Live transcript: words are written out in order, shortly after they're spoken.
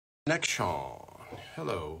Connection.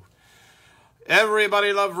 Hello.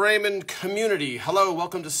 Everybody love Raymond community. Hello,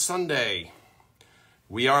 welcome to Sunday.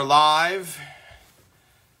 We are live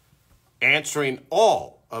answering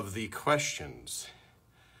all of the questions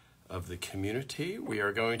of the community. We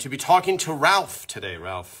are going to be talking to Ralph today.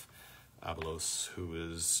 Ralph Abalos, who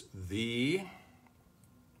is the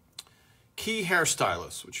key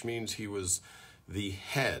hairstylist, which means he was the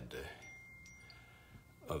head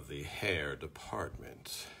of the hair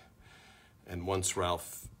department. And once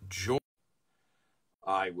Ralph joins,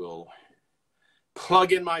 I will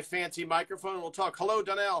plug in my fancy microphone and we'll talk. Hello,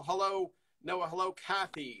 Donnell. Hello, Noah. Hello,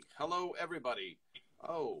 Kathy. Hello, everybody.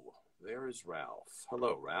 Oh, there is Ralph.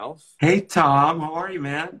 Hello, Ralph. Hey, Tom. How are you,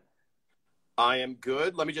 man? I am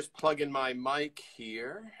good. Let me just plug in my mic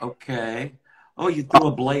here. Okay. Oh, you threw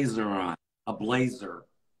a blazer on. A blazer.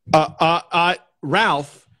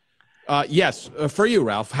 Ralph, yes, for you,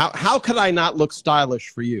 Ralph. How could I not look stylish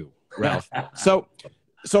for you, Ralph? So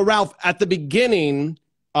Ralph, at the beginning,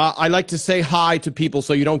 I like to say hi to people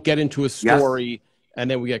so you don't get into a story and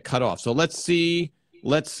then we get cut off. So let's see.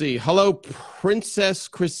 Hello, Princess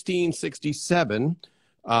Christine 67.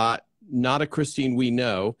 Not a Christine we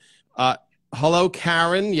know. Hello,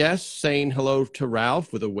 Karen. Yes, saying hello to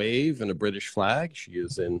Ralph with a wave and a British flag. She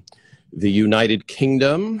is in the United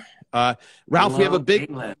Kingdom. Ralph, hello, we have a big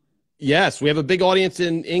England. Yes, we have a big audience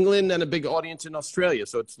in England and a big audience in Australia.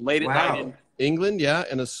 So it's late at night in England, yeah,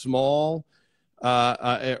 and a small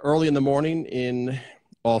early in the morning in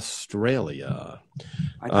Australia.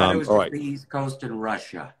 I thought it was just the East Coast in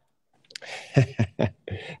Russia.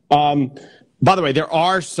 By the way, there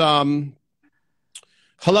are some.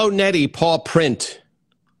 Hello, Nettie, Paw Print.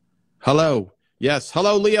 Hello. Yes.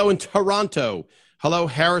 Hello, Leo in Toronto. Hello,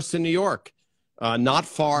 Harrison, New York. Not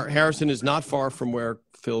far. Harrison is not far from where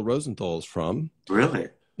Phil Rosenthal is from. Really?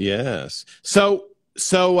 Yes. So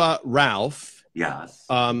Ralph. Yes.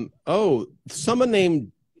 Oh, someone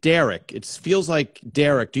named Derek. It feels like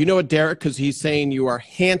Derek. Do you know a Derek? Because he's saying you are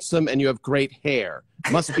handsome and you have great hair.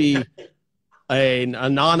 Must be an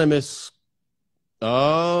anonymous.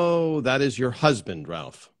 Oh, that is your husband,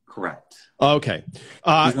 Ralph. Correct. Okay.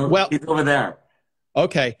 He's over there.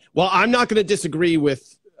 Okay. Well, I'm not going to disagree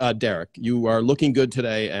with Derek. You are looking good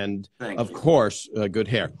today, and of course, good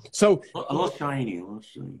hair. So a little shiny,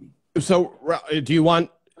 So, do you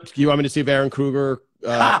want me to see if Aaron Kruger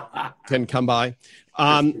can come by?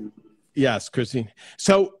 Yes, Christine.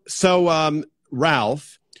 So,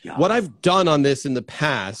 Ralph, what I've done on this in the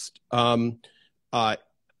past, I'm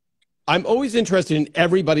always interested in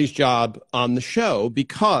everybody's job on the show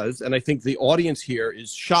because, and I think the audience here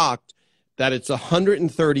is shocked that it's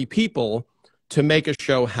 130 people to make a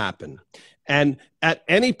show happen. And at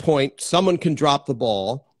any point, someone can drop the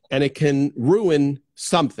ball and it can ruin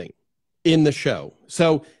something in the show.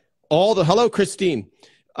 So hello, Christine,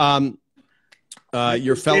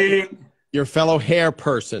 your fellow hair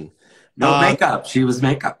person. No, makeup. She was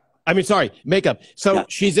makeup. Makeup. So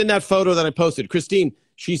she's in that photo that I posted. Christine,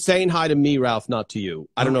 she's saying hi to me, Ralph, not to you.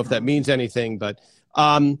 I don't know if that means anything, but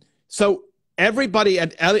so everybody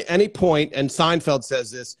at any point, and Seinfeld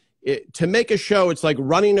says this, to make a show, it's like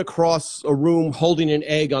running across a room holding an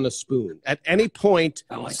egg on a spoon. At any point,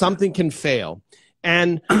 something can fail.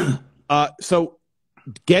 And so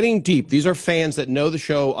getting deep, these are fans that know the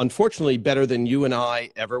show, unfortunately, better than you and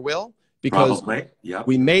I ever will, because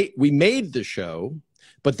we made the show,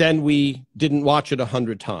 but then we didn't watch it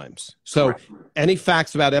 100 times. So any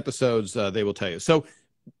facts about episodes, they will tell you. So,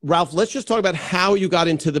 Ralph, let's just talk about how you got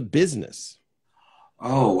into the business.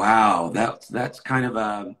 Oh, wow. That's kind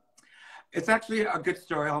of it's actually a good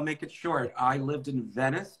story. I'll make it short. I lived in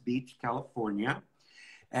Venice Beach, California.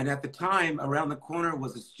 And at the time, around the corner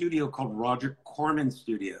was a studio called Roger Corman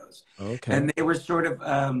Studios. Okay. And they were sort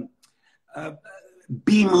of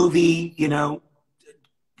B-movie,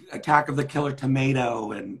 Attack of the Killer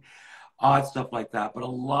Tomato and odd stuff like that. But a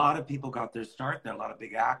lot of people got their start there. A lot of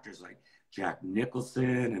big actors like Jack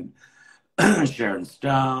Nicholson and Sharon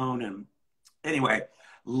Stone. And anyway,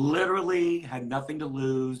 literally had nothing to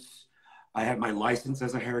lose. I had my license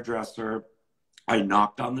as a hairdresser. I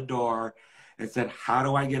knocked on the door and said, how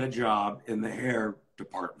do I get a job in the hair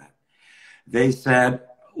department? They said,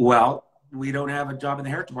 well, we don't have a job in the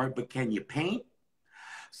hair department, but can you paint?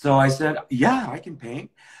 So I said, yeah, I can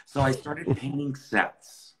paint. So I started painting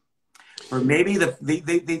sets. For maybe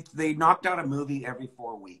they knocked out a movie every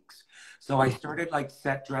 4 weeks. So I started like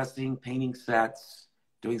set dressing, painting sets,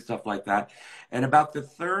 doing stuff like that. And about the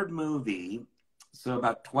third movie, so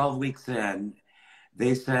about 12 weeks in,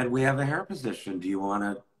 they said, we have a hair position. Do you want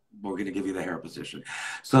to, we're going to give you the hair position.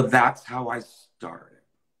 So that's how I started.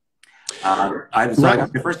 I Right.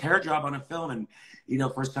 got my first hair job on a film, and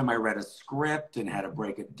first time I read a script and had to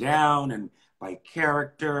break it down and by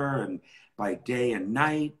character and by day and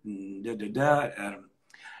night and da da da.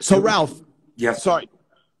 So Ralph, Yes. sorry.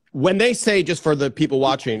 When they say, just for the people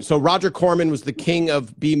watching, so Roger Corman was the king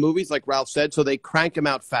of B movies, like Ralph said, so they crank him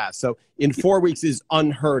out fast. So in 4 weeks is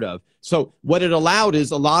unheard of. So what it allowed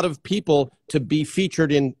is a lot of people to be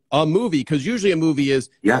featured in a movie, because usually a movie is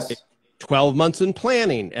Yes. 12 months in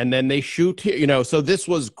planning and then they shoot here, so this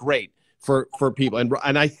was great for people.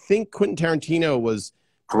 And I think Quentin Tarantino was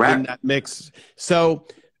Correct. in that mix. So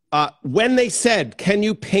when they said, can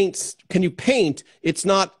you paint? It's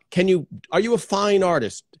not, are you a fine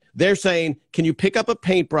artist? They're saying, can you pick up a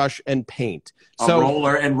paintbrush and paint? A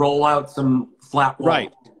roller and roll out some flat walls.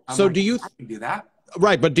 Right. So like, do you I can do that?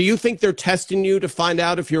 Right, but do you think they're testing you to find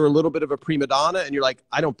out if you're a little bit of a prima donna and you're like,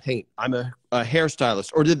 I don't paint, I'm a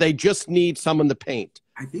hairstylist, or did they just need someone to paint?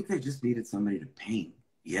 I think they just needed somebody to paint.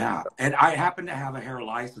 Yeah, and I happen to have a hair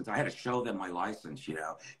license. I had to show them my license,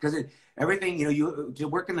 because everything, you to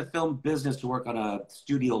work in the film business, to work on a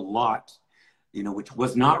studio lot, which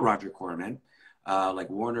was not Roger Corman. Like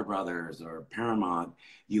Warner Brothers or Paramount,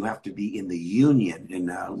 you have to be in the union, in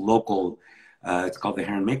a local, it's called the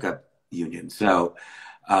Hair and Makeup Union. So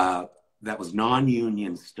that was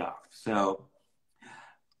non-union stuff. So,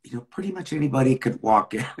 pretty much anybody could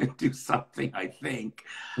walk in and do something, I think.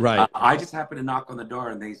 Right. I just happened to knock on the door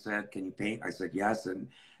and they said, can you paint? I said, yes. And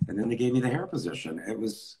then they gave me the hair position. It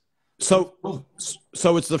was... So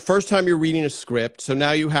it's the first time you're reading a script. So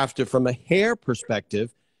now you have to, from a hair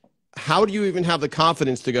perspective, how do you even have the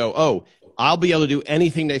confidence to go, oh, I'll be able to do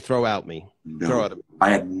anything they throw at me? No, I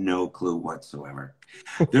had no clue whatsoever.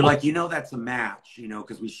 They're like, that's a match,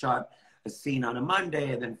 because we shot a scene on a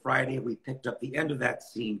Monday, and then Friday we picked up the end of that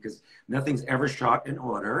scene, because nothing's ever shot in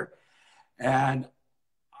order. And,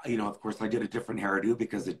 of course, I did a different hairdo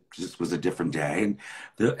because it just was a different day.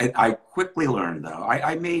 And I quickly learned, though.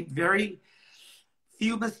 I made very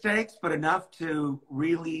few mistakes, but enough to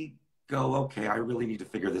really go, okay, I really need to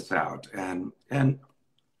figure this out. And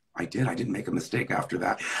I did. I didn't make a mistake after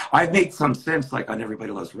that. I've made some since, like on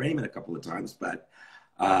Everybody Loves Raymond a couple of times, but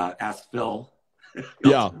ask Phil.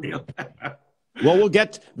 Yeah. Well, we'll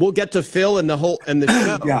get to Phil and the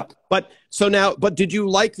show. Yeah. But did you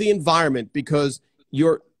like the environment? Because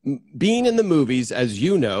you're being in the movies, as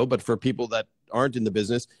you know, but for people that aren't in the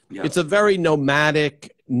business, yeah, it's a very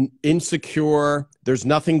nomadic, insecure. There's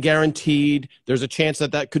nothing guaranteed. There's a chance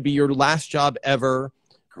that could be your last job ever.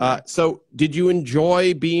 So did you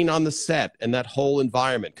enjoy being on the set and that whole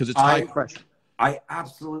environment? Because it's high pressure. I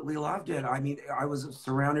absolutely loved it. I mean, I was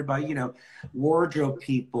surrounded by, wardrobe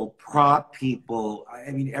people, prop people. I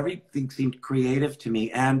mean, everything seemed creative to me.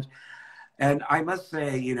 And I must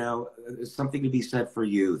say, there's something to be said for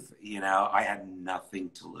youth. I had nothing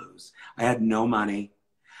to lose. I had no money.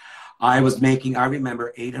 I was making, I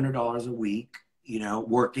remember, $800 a week,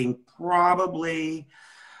 working probably,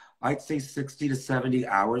 I'd say 60 to 70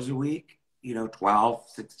 hours a week, 12,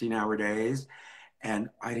 16-hour days. And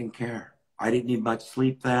I didn't care. I didn't need much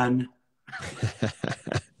sleep then.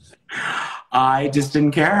 I just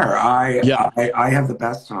didn't care. I had the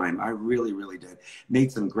best time. I really, really did.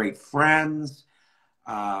 Made some great friends.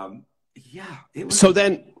 It was. So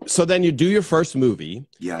then you do your first movie.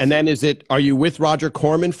 Yes. And then are you with Roger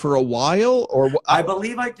Corman for a while, or? I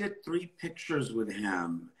believe I did 3 pictures with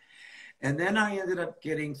him. And then I ended up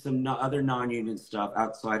getting some other non-union stuff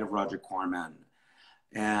outside of Roger Corman.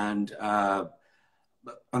 And I'm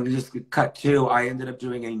going to just cut to, I ended up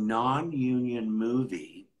doing a non-union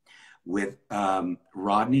movie with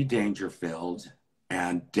Rodney Dangerfield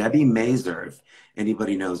and Debbie Mazur, if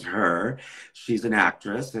anybody knows her. She's an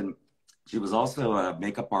actress, and she was also a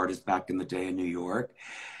makeup artist back in the day in New York.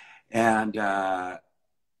 And so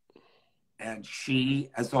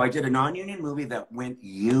I did a non-union movie that went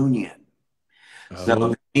union. Oh.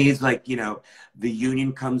 So he's like, the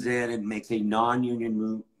union comes in and makes a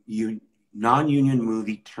non-union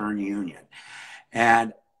movie turn union.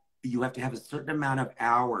 And you have to have a certain amount of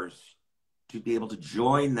hours to be able to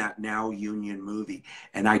join that now union movie.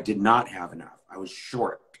 And I did not have enough. I was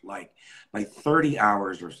short, like by 30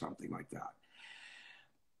 hours or something like that.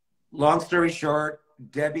 Long story short,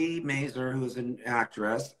 Debbie Mazur, who's an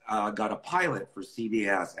actress, got a pilot for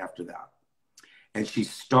CBS after that. And she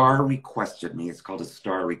star requested me. It's called a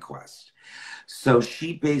star request. So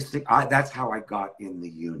she basically, that's how I got in the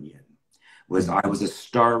union. I was a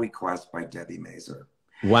star request by Debbie Mazur.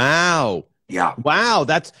 Wow. Yeah. Wow.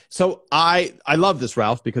 I love this,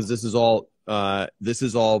 Ralph, because this is all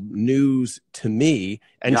news to me.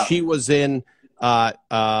 And yeah, she was in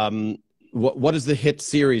What is the hit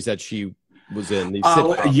series that she was in? The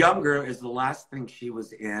sitcom? Younger is the last thing she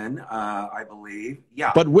was in, I believe.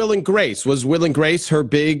 Yeah. But Will and Grace, was Will and Grace her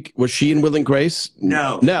big? Was she in Will and Grace?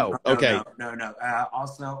 No. No. Okay. No.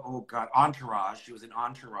 Also, oh God, Entourage. She was in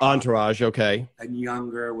Entourage. Entourage. Okay. And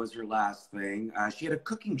Younger was her last thing. She had a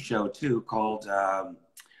cooking show too called.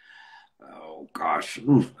 Oh gosh,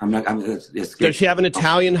 oof, Did she have an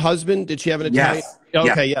Italian husband? Did she have an Italian?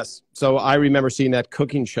 Yes. Okay, yes. So I remember seeing that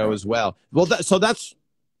cooking show as well. Well, so that's.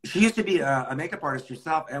 She used to be a makeup artist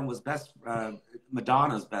herself and was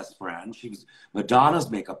Madonna's best friend. She was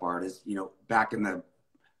Madonna's makeup artist, you know, back in the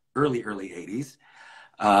early 80s.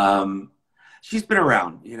 She's been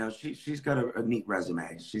around, you know, she's got a neat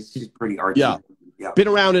resume. She's pretty artsy. Yeah. Yeah. Been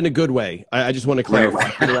around in a good way. I just want to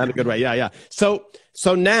clarify. Been around in a good way. Yeah, yeah. So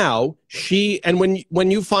now and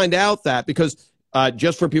when you find out that, because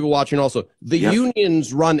just for people watching also, the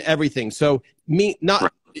unions run everything. So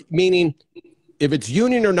meaning if it's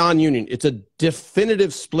union or non-union, it's a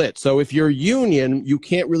definitive split. So if you're union, you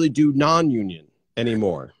can't really do non-union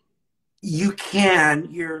anymore. You can.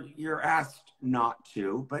 You're asked not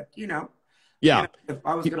to, but you know. Yeah. You know, if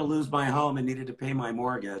I was going to lose my home and needed to pay my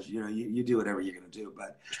mortgage, you know, you do whatever you're going to do.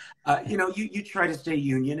 But, you know, you try to stay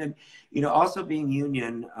union. And, you know, also being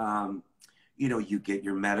union, you know, you get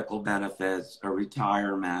your medical benefits, a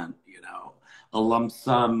retirement, you know, a lump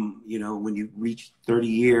sum, you know, when you reach 30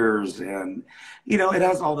 years. And, you know, it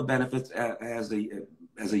has all the benefits as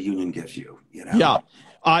a union gives you, you know. Yeah.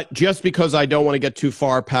 Just because I don't want to get too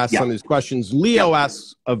far past some of these questions, Leo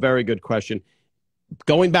asks a very good question.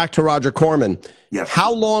 Going back to Roger Corman,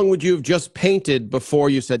 how long would you have just painted before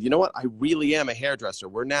you said, you know what, I really am a hairdresser?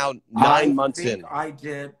 We're now 9 months in. I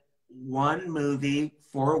did one movie,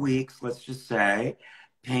 4 weeks, let's just say,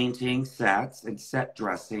 painting sets and set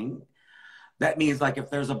dressing. That means like if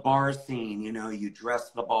there's a bar scene, you know, you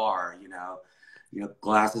dress the bar, you know,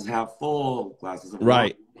 glasses half full, glasses of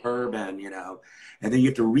bourbon, you know, and then you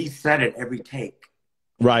have to reset it every take.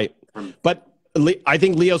 Right. But I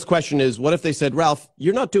think Leo's question is, what if they said, Ralph,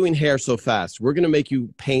 you're not doing hair so fast. We're going to make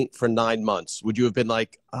you paint for 9 months. Would you have been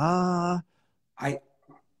like, I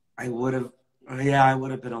would have, I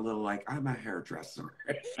would have been a little like, I'm a hairdresser.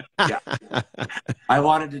 I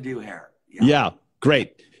wanted to do hair. Yeah,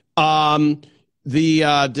 great.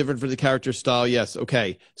 The different for the character style. Yes.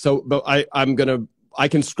 Okay. So, but I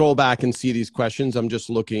can scroll back and see these questions. I'm just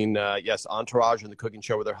looking. Yes, Entourage and the cooking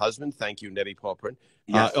show with her husband. Thank you, Nettie Pauprin.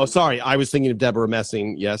 Yes. Oh, sorry. I was thinking of Deborah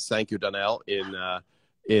Messing. Yes, thank you, Donnell.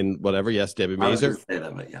 In whatever. Yes, Debbie Mazur. I was gonna say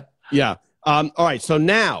that, but yeah. All right. So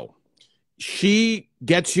now she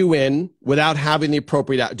gets you in without having the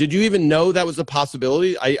appropriate. Did you even know that was a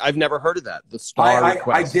possibility? I've never heard of that. The star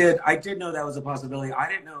request. I did know that was a possibility. I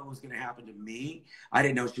didn't know it was going to happen to me. I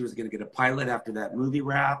didn't know she was going to get a pilot after that movie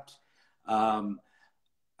wrapped.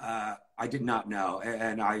 I did not know.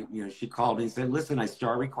 And she called me and said, listen, I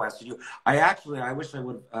star requested you. I wish I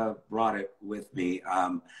would have brought it with me.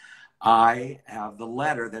 I have the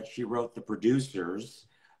letter that she wrote the producers,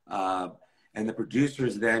 and the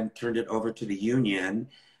producers then turned it over to the union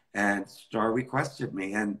and star requested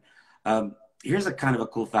me. And here's a kind of a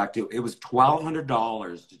cool fact too. It was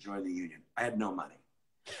 $1,200 to join the union. I had no money.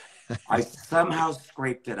 I somehow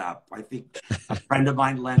scraped it up. I think a friend of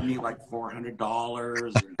mine lent me like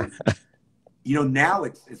 $400. And, now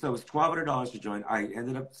it was $1,200 to join. I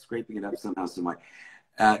ended up scraping it up somehow, some way.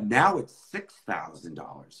 Now it's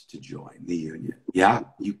 $6,000 to join the union. Yeah,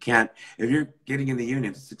 you can't. If you're getting in the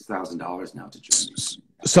union, it's $6,000 now to join.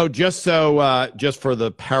 Just for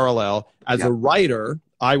the parallel, as a writer,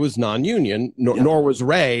 I was non-union, nor was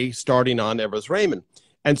Ray starting on Everest Raymond.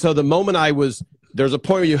 And so the moment there's a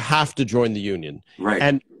point where you have to join the union. Right.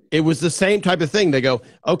 And it was the same type of thing. They go,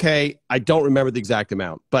 okay, I don't remember the exact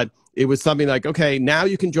amount, but it was something like, okay, now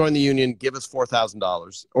you can join the union, give us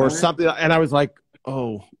 $4,000 or something. And I was like,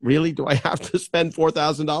 oh, really? Do I have to spend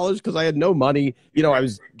 $4,000? Because I had no money. I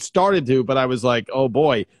was started to, but I was like, oh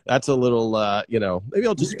boy, that's a little, maybe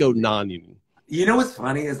I'll just go non-union. You know what's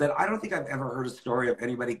funny is that I don't think I've ever heard a story of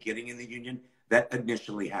anybody getting in the union that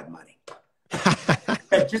initially had money.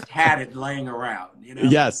 I just had it laying around,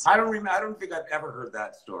 Yes. I don't think I've ever heard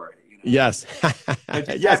that story. Yes. I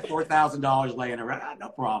just had $4,000 laying around. No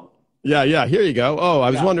problem. Yeah. Here you go. Oh,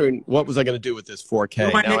 I was wondering what was I going to do with this 4K.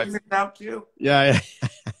 Am I making it out too? Yeah.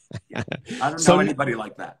 I don't know anybody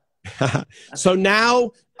like that. So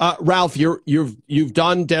now, Ralph, you've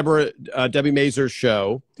done Debbie Mazur's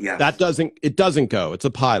show. Yeah. It doesn't go. It's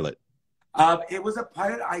a pilot. It was a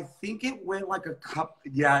pilot. I think it went like a cup.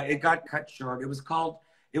 Yeah, it got cut short. It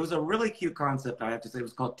was a really cute concept, I have to say. It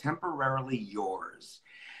was called Temporarily Yours.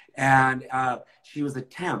 And she was a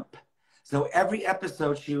temp. So every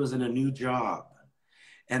episode, she was in a new job,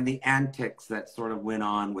 and the antics that sort of went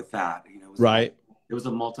on with that. You know, Right. it was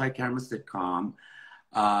a multi-camera sitcom.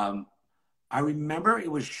 I remember it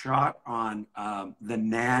was shot on the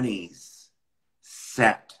Nanny's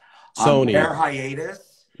set on Sony. their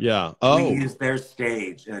hiatus. Yeah. We Oh. used their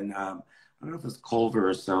stage, and I don't know if it was Culver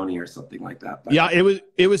or Sony or something like that. But Yeah, it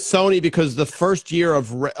was Sony because the first year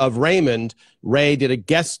of Raymond, Ray did a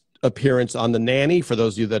guest appearance on The Nanny. For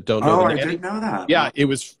those of you that don't know, oh, The I Nanny. didn't know that. Yeah, it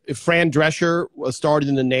was Fran Drescher was starred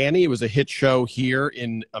in The Nanny. It was a hit show here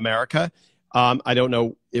in America. I don't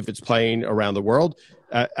know if it's playing around the world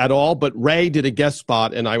at all, but Ray did a guest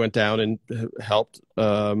spot, and I went down and helped.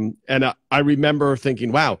 And I remember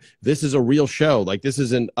thinking, "Wow, this is a real show. Like this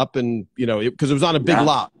isn't up and because it was on a big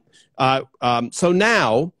lot." So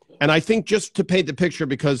now, and I think just to paint the picture,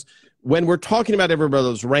 because when we're talking about Everybody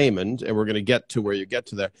Loves Raymond, and we're going to get to where you get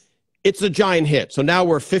to there, it's a giant hit. So now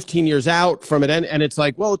we're 15 years out from it, and it's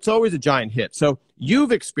like, well, it's always a giant hit. So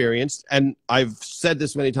you've experienced, and I've said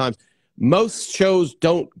this many times, most shows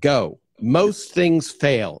don't go. Most things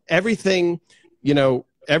fail. Everything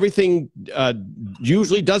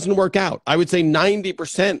usually doesn't work out. I would say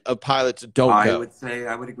 90% of pilots don't go.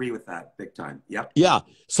 I would agree with that big time. Yep. Yeah.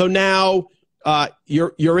 So now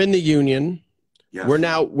you're in the union. Yes. We're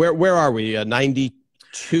now where are we?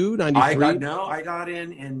 92, 93? I got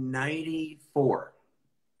in 94.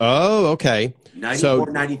 Oh, okay.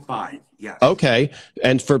 94, 95. Yes. Okay.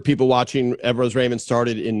 And for people watching, Everose Raymond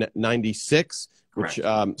started in 96. Correct. Which,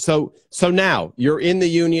 so now you're in the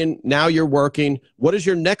union. Now you're working. What is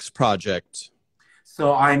your next project?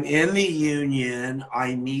 So I'm in the union.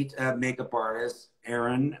 I meet a makeup artist,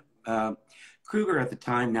 Aaron Kruger at the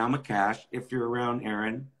time, now McCash, if you're around,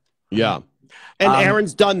 Aaron. Yeah. And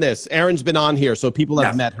Aaron's done this. Aaron's been on here, so people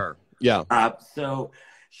have met her. Yeah. So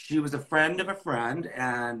she was a friend of a friend,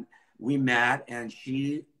 and we met, and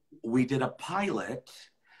we did a pilot.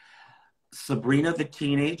 Sabrina the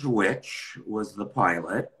Teenage Witch was the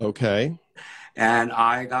pilot. Okay. And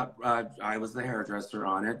I was the hairdresser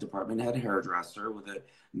on it, department head hairdresser, with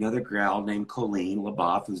another gal named Colleen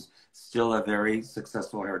LaBeouf, who's still a very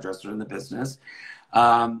successful hairdresser in the business.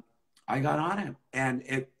 I got on it, and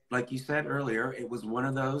it, like you said earlier, it was one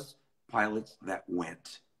of those pilots that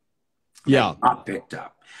went. Yeah. Not picked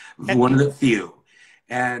up. One of the few.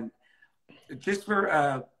 And just for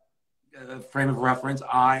a frame of reference,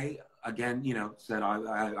 I, again, said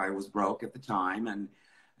I was broke at the time, and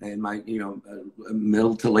in my,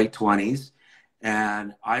 middle to late 20s.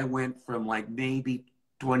 And I went from like maybe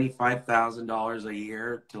 $25,000 a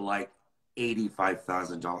year to like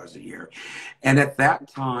 $85,000 a year. And at that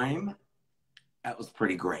time, that was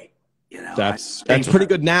pretty great. That's pretty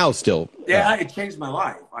good now still. Yeah, it changed my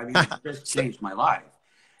life. I mean, it just changed my life.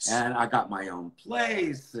 And I got my own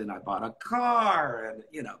place, and I bought a car,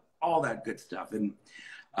 and, all that good stuff. And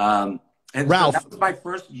Ralph, so that was my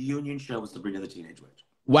first union show, was Sabrina the Teenage Witch.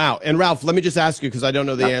 Wow. And Ralph, let me just ask you, because I don't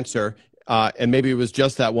know the answer, and maybe it was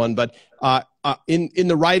just that one, but in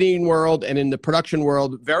the writing world and in the production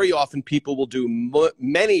world, very often people will do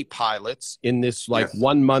many pilots in this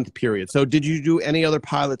 1 month period. So did you do any other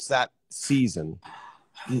pilots that season?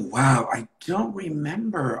 Oh, wow. I don't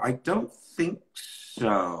remember. I don't think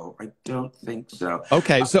so.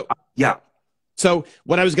 Okay. So yeah. So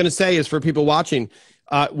what I was going to say is, for people watching,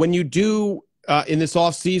 when you do in this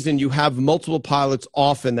off season, you have multiple pilots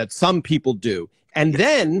often that some people do. And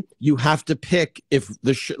then you have to pick, if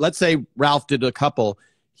let's say Ralph did a couple,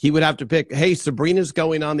 he would have to pick, hey, Sabrina's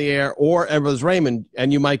going on the air, or Everose Raymond.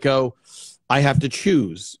 And you might go, I have to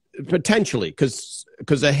choose, potentially, because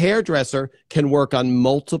a hairdresser can work on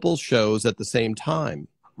multiple shows at the same time.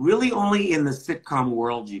 Really, only in the sitcom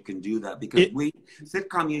world you can do that, because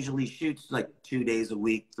sitcom usually shoots like 2 days a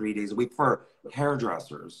week, 3 days a week for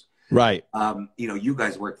hairdressers. Right. You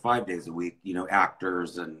guys work 5 days a week,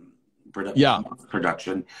 actors and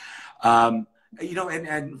production. And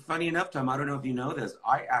funny enough, Tom, I don't know if you know this,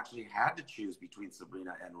 I actually had to choose between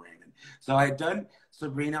Sabrina and Raymond. So I had done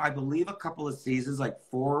Sabrina, I believe, a couple of seasons, like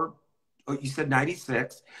you said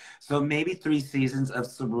 96. So maybe 3 seasons of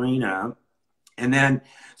Sabrina. And then,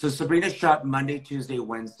 so Sabrina shot Monday, Tuesday,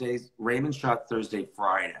 Wednesdays. Raymond shot Thursday,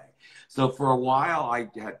 Friday. So for a while, I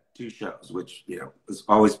had 2 shows, which, has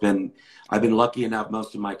always been, I've been lucky enough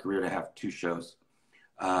most of my career to have 2 shows,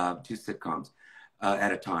 2 sitcoms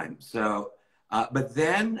at a time. So, but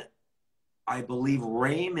then I believe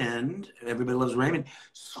Raymond, Everybody Loves Raymond,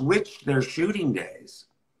 switched their shooting days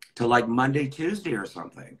to like Monday, Tuesday or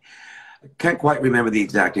something. I can't quite remember the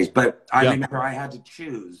exact days, but I remember I had to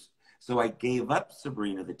choose. So I gave up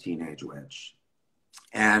Sabrina the Teenage Witch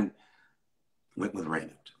and went with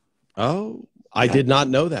Raymond. Oh, I did not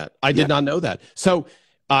know that. I did not know that. So,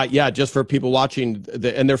 yeah, just for people watching,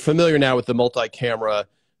 and they're familiar now with the multi-camera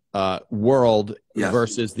world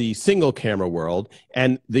versus the single camera world.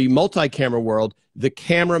 And the multi-camera world, the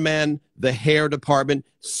cameraman, the hair department,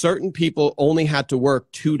 certain people only had to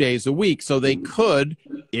work 2 days a week. So they could,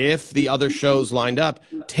 if the other shows lined up,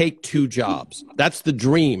 take 2 jobs. That's the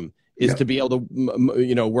dream, is to be able to,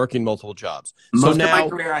 you know, working multiple jobs. Most of my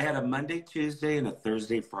career, I had a Monday, Tuesday, and a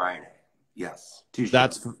Thursday, Friday. Yes. 2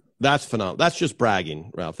 shows. That's phenomenal. That's just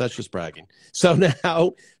bragging, Ralph. That's just bragging. So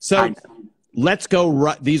now, let's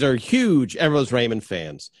go. These are huge Everlos Raymond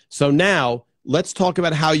fans. So now let's talk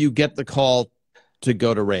about how you get the call to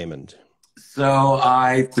go to Raymond. So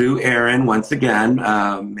I, through Erin, once again,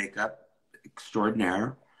 makeup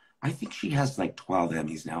extraordinaire. I think she has like 12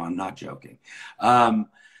 Emmys now. I'm not joking.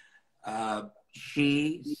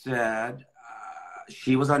 She said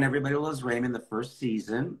she was on Everybody Loves Raymond the first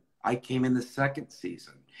season. I came in the second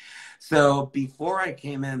season. So before I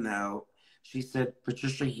came in, though, she said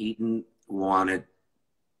Patricia Heaton wanted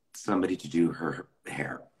somebody to do her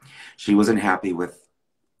hair. She wasn't happy with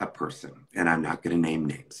a person, and I'm not going to name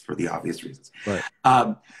names for the obvious reasons. Right.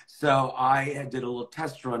 So I did a little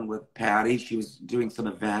test run with Patty. She was doing some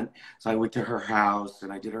event. So I went to her house,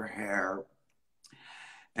 and I did her hair.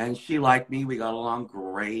 And she liked me. We got along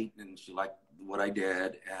great, and she liked what I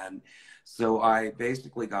did. And so I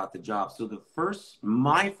basically got the job. So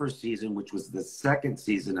my first season, which was the second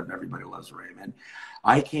season of Everybody Loves Raymond,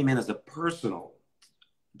 I came in as a personal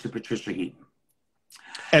to Patricia Heaton.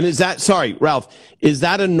 And is that, sorry, Ralph, is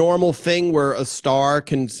that a normal thing where a star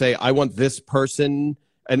can say, I want this person,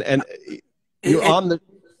 and you're on the...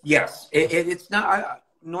 Yes, it's not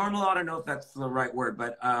normal. I don't know if that's the right word,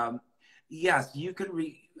 but yes, you can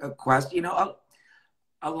request, you know,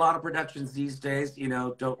 a lot of productions these days, you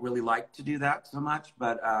know, don't really like to do that so much,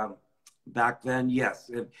 but back then, yes.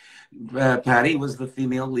 Patty was the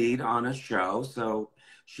female lead on a show, so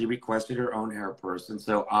she requested her own hair person,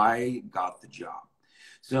 so I got the job.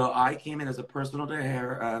 So I came in as a personal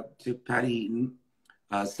to Patty Heaton,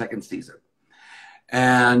 second season.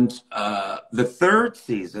 And the third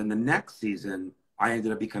season, the next season, I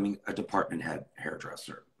ended up becoming a department head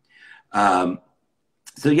hairdresser.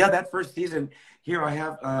 So yeah, that first season, here I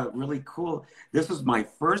have really cool. This was my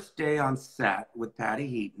first day on set with Patty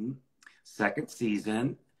Heaton, second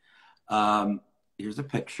season. Here's a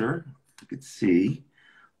picture. You could see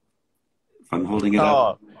if I'm holding it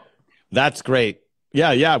up. That's great.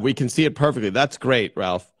 Yeah, we can see it perfectly. That's great,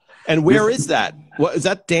 Ralph. And where is that? What is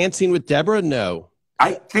that? Dancing with Deborah? No.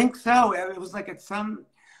 I think so. It was like at some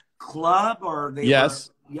club, or they were,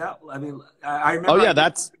 yeah. I mean, I remember. Oh yeah,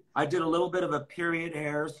 I did a little bit of a period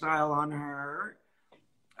hairstyle on her.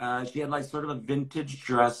 She had like sort of a vintage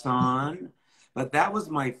dress on, but that was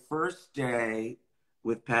my first day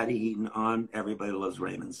with Patty Heaton on Everybody Loves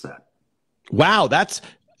Raymond set. Wow, that's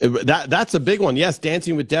a big one. Yes,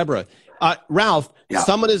 Dancing with Deborah. Ralph,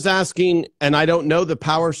 someone is asking, and I don't know the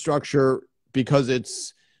power structure because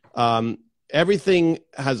it's everything,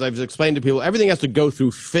 as I've explained to people, everything has to go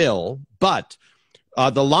through Phil, but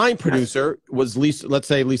the line producer was Lisa, let's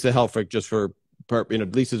say Lisa Helfrich, just for, you know,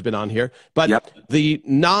 Lisa's been on here, but the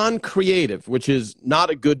non-creative, which is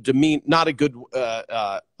not a good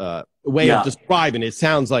way of describing it. It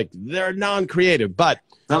sounds like they're non-creative, but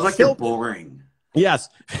sounds like they're boring. Yes.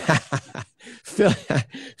 Phil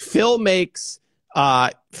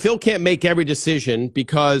can't make every decision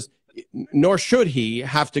because, nor should he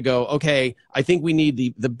have to go, okay, I think we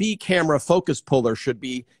need the B camera focus puller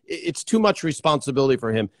it's too much responsibility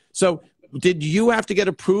for him. So did you have to get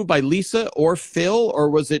approved by Lisa or Phil, or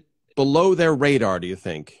was it below their radar, do you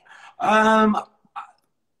think?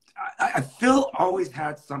 Phil always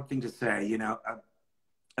had something to say, you know,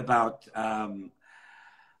 about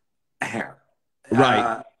hair.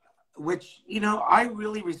 Right. Which, you know, I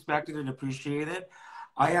really respected and appreciated.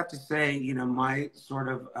 I have to say, you know, my sort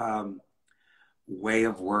of way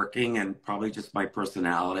of working and probably just my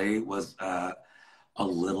personality was a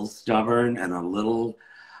little stubborn and I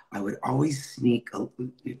would always sneak a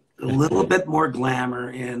little bit more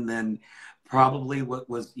glamour in than probably what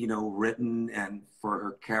was, you know, written and for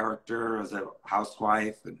her character as a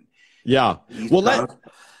housewife. And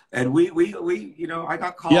and we, you know, I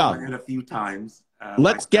got called on it a few times.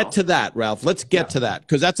 Let's get to that, Ralph. Let's get to that,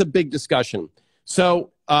 because that's a big discussion.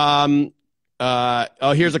 So, here's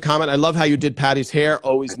a comment. I love how you did Patty's hair.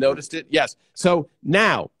 Always noticed it. Yes. So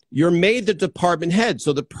now you're made the department head.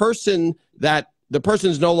 So the person's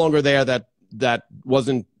no longer there that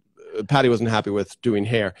wasn't, Patty wasn't happy with doing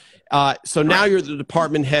hair. So now you're the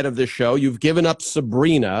department head of the show. You've given up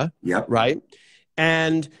Sabrina. Yep. Right.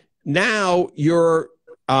 And now you're,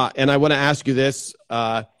 and I want to ask you this,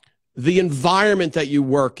 the environment that you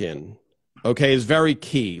work in, okay, is very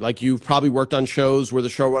key. Like you've probably worked on shows where the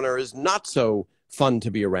showrunner is not so fun to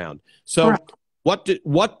be around. So Correct.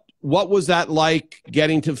 what was that like,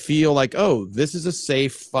 getting to feel like, oh, this is a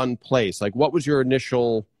safe, fun place? Like, what was your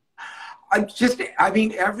initial? I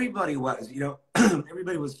mean, everybody was, you know,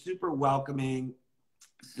 everybody was super welcoming,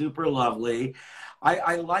 super lovely.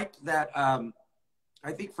 I liked that.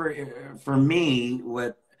 I think for me,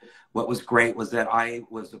 what was great was that I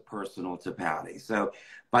was a personal to Patty. So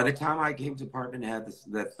by the time I came to department head,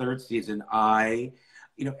 the third season,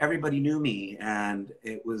 you know, everybody knew me, and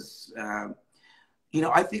it was, you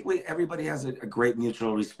know, I think everybody has a great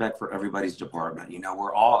mutual respect for everybody's department. You know,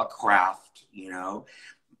 we're all a craft, you know,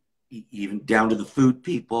 even down to the food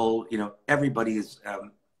people, you know, everybody is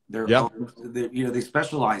their own, you know, they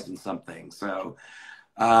specialize in something. So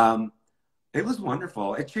it was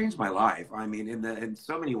wonderful. It changed my life. I mean, in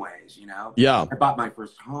so many ways, you know. Yeah. I bought my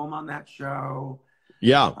first home on that show.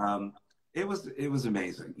 Yeah. It was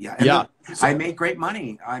amazing. Yeah. Yeah. I made great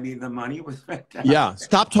money. I mean, the money was fantastic. Yeah.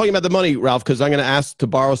 Stop talking about the money, Ralph, because I'm going to ask to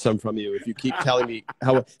borrow some from you if you keep telling me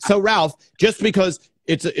how. So, Ralph, just because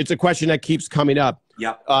it's a question that keeps coming up.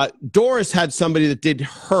 Yeah. Doris had somebody that did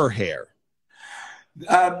her hair.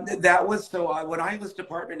 That was when I was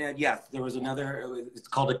department head. Yes, there was another. It's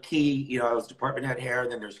called a key. You know, I was department head hair.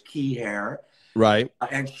 Then there's key hair. Right.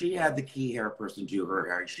 And she had the key hair person do her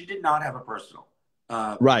hair. She did not have a personal.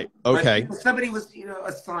 Right. Okay. But somebody was, you know,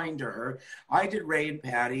 assigned to her. I did Ray and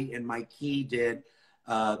Patty, and my key did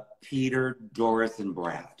Peter, Doris, and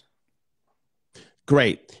Brad.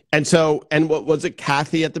 Great. And what was it?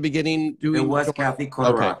 Kathy at the beginning doing? It was Kathy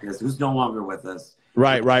Kotorakis, who's no longer with us.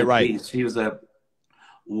 Right. She was a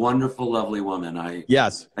wonderful, lovely woman. I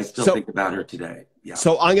still think about her today. Yeah.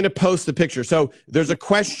 So I'm going to post the picture. So there's a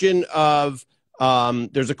question of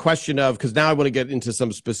because now I want to get into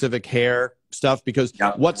some specific hair stuff, because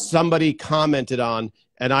what somebody commented on,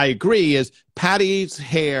 and I agree, is Patty's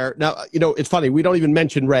hair. Now, you know, it's funny. We don't even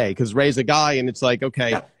mention Ray, because Ray's a guy, and it's like,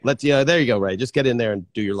 okay, there you go, Ray. Just get in there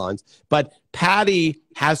and do your lines. But Patty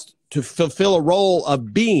has to fulfill a role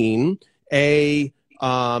of being a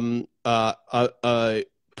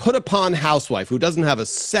put upon housewife who doesn't have a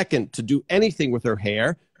second to do anything with her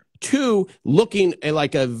hair, to looking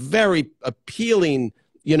like a very appealing,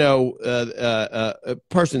 you know,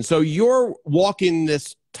 person. So you're walking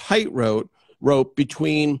this tightrope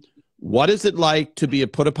between what is it like to be a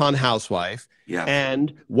put upon housewife,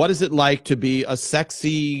 and what is it like to be a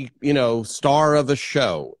sexy, you know, star of a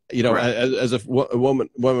show, you know, as a woman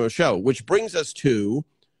of a show, which brings us to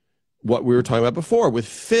what we were talking about before with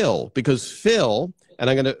Phil, because Phil,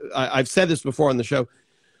 and I've said this before on the show,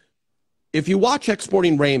 if you watch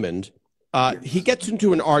Exporting Raymond, he gets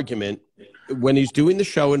into an argument when he's doing the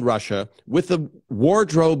show in Russia with the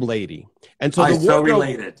wardrobe lady. And so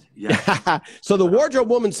related. Yeah. So the wardrobe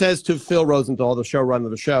woman says to Phil Rosenthal, the showrunner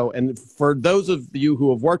of the show, and for those of you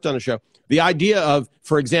who have worked on a show, the idea of,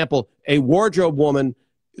 for example, a wardrobe woman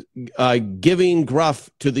giving gruff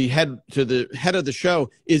to the head of the show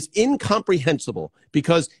is incomprehensible,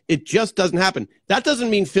 because it just doesn't happen. That doesn't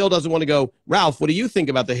mean Phil doesn't want to go, Ralph, what do you think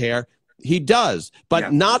about the hair? He does,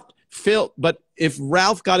 but not Phil. But if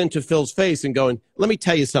Ralph got into Phil's face and going, let me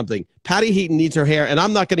tell you something, Patty Heaton needs her hair, and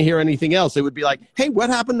I'm not going to hear anything else, it would be like, hey, what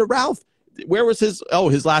happened to Ralph? Where was his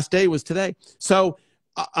last day was today. So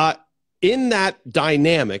in that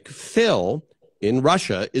dynamic, Phil in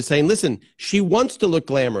Russia is saying, listen, she wants to look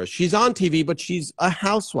glamorous. She's on TV, but she's a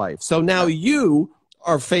housewife. So now you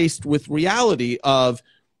are faced with reality of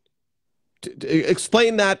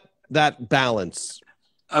explain that balance.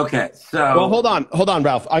 Okay, so well, hold on,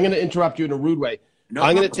 Ralph. I'm going to interrupt you in a rude way. No,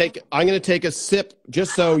 I'm going to take a sip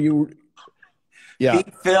just so you. Yeah,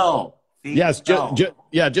 Feed Phil. Yes,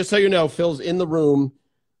 just so you know, Phil's in the room.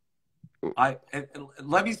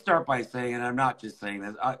 Let me start by saying, and I'm not just saying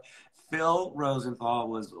this. Phil Rosenthal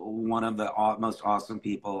was one of the most awesome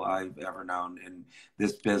people I've ever known in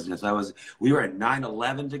this business. We were at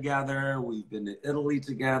 9/11 together. We've been to Italy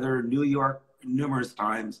together, New York numerous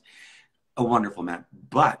times. A wonderful man.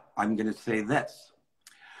 But I'm going to say this.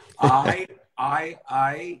 I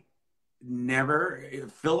never,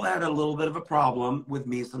 Phil had a little bit of a problem with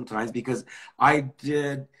me sometimes, because I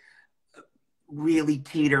did really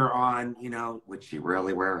teeter on, you know, would she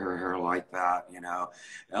really wear her hair like that? You know,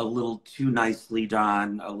 a little too nicely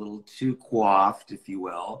done, a little too coiffed, if you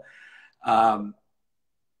will. And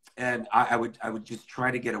I would just try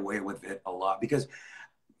to get away with it a lot, because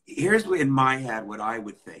here's in my head what I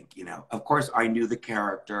would think, you know. Of course, I knew the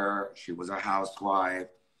character. She was a housewife,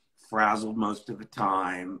 frazzled most of the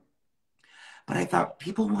time, But I thought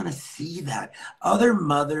people want to see that. Other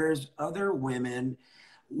mothers, other women,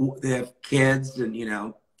 they have kids and, you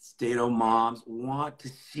know, stay-at-home moms want to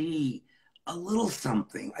see a little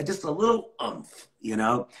something, just a little oomph, you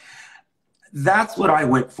know. That's what I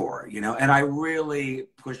went for, you know, and I really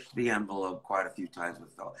pushed the envelope quite a few times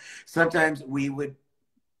with Phil. Sometimes we would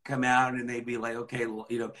come out and they'd be like, okay,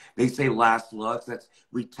 you know, they say last looks.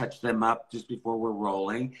 We touch them up just before we're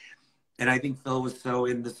rolling. And I think Phil was so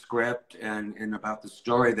in the script and about the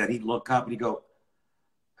story that he'd look up and he'd go,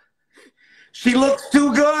 she looks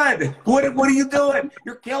too good. What are you doing?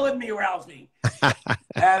 You're killing me, Ralphie. And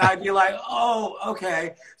I'd be like, oh,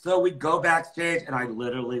 okay. So we'd go backstage and I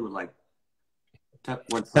literally would like tuck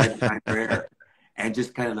one side behind her hair and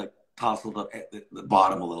just kind of like tousle the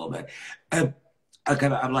bottom a little bit. And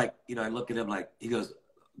I'm like, you know, I look at him like, he goes,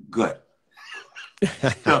 good.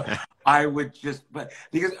 So I would just, but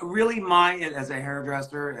because really as a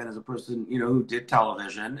hairdresser and as a person, you know, who did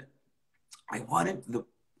television, I wanted the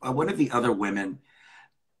other women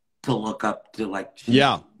to look up to, like, she's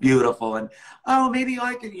beautiful and, oh, maybe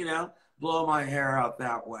I can, you know, blow my hair out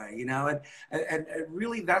that way, you know, and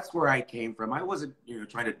really that's where I came from. I wasn't, you know,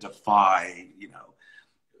 trying to defy, you know,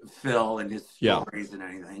 Phil and his stories and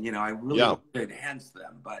anything, you know, I really wanted to enhance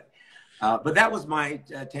them, but that was my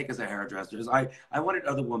take as a hairdresser. Is I wanted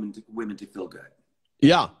other women to feel good.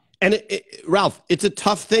 Yeah, and Ralph, it's a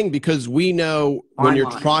tough thing because we know when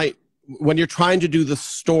you're trying to do the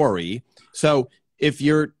story. So if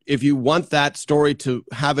you want that story to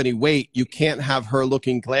have any weight, you can't have her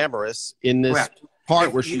looking glamorous in this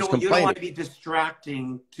part where she's complaining. You don't want to be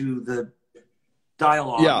distracting to the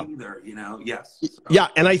dialogue either, you know. Yes. So. Yeah,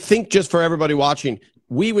 and I think just for everybody watching,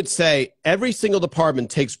 we would say every single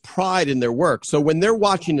department takes pride in their work. So when they're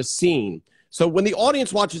watching a scene, so when the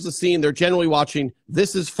audience watches a scene, they're generally watching,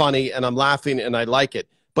 this is funny and I'm laughing and I like it.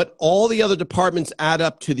 But all the other departments add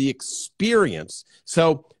up to the experience.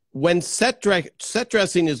 So when set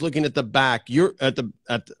dressing is looking at the back, you're at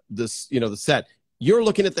this, you know, the set, you're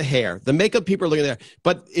looking at the hair. The makeup people are looking at the hair,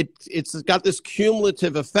 but it's got this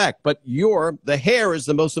cumulative effect. But the hair is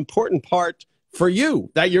the most important part for you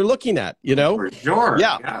that you're looking at, you know? For sure.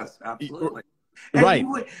 Yeah. Yes, absolutely. Right.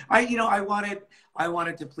 I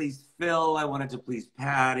wanted to please Phil. I wanted to please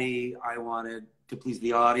Patty. I wanted to please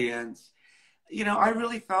the audience. You know, I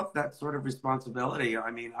really felt that sort of responsibility. I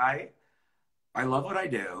mean, I love what I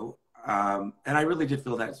do. And I really did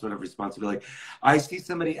feel that sort of responsibility. I see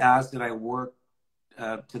somebody ask that I work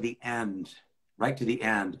to the end, right to the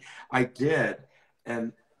end. I did.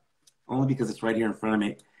 And only because it's right here in front of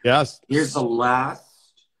me. Yes. Here's the last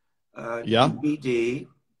DVD.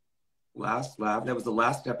 Last lab. That was the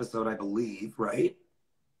last episode, I believe, right?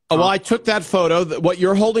 Oh, well, I took that photo. What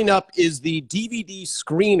you're holding up is the DVD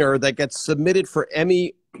screener that gets submitted for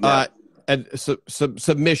Emmy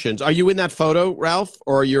submissions. Are you in that photo, Ralph,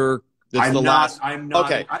 or I'm not. Last? I'm not.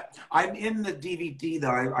 Okay. I'm in the DVD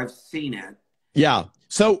though. I've seen it. Yeah.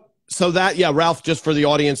 So that, Ralph, just for the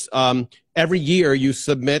audience, every year you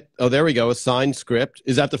submit, there we go, a signed script.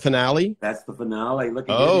 Is that the finale? That's the finale. Look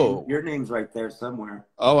at your name's right there somewhere.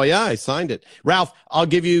 Oh, yeah, I signed it. Ralph, I'll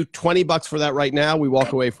give you $20 for that right now. We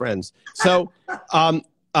walk away friends. So,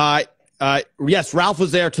 yes, Ralph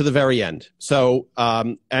was there to the very end. So,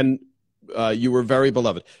 you were very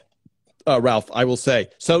beloved. Ralph, I will say.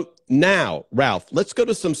 So now, Ralph, let's go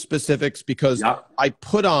to some specifics because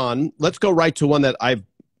let's go right to one that I've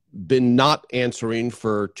been not answering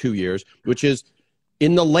for 2 years, which is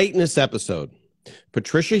in the Lateness episode,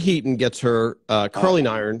 Patricia Heaton gets her curling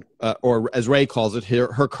iron, or as Ray calls it,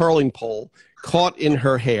 her curling pole, caught in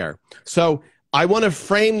her hair. So I want to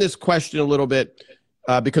frame this question a little bit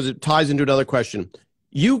because it ties into another question.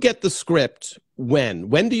 You get the script when?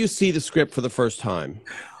 When do you see the script for the first time?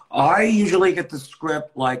 I usually get the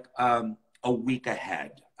script like a week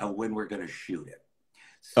ahead of when we're going to shoot it.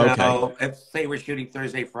 So if, say, we're shooting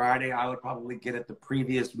Thursday, Friday, I would probably get it the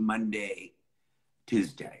previous Monday,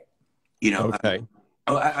 Tuesday. You know,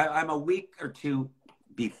 I'm a week or two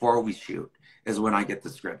before we shoot is when I get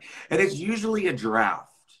the script. And it's usually a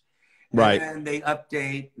draft. Right. And they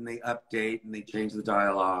update and they update and they change the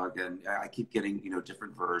dialogue. And I keep getting, you know,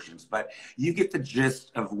 different versions. But you get the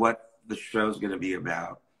gist of what the show's going to be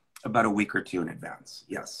about a week or two in advance.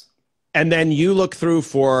 Yes. And then you look through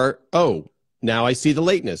for, now I see the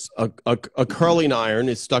lateness. A curling iron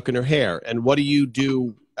is stuck in her hair. And what do you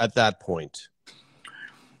do at that point?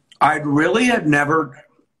 I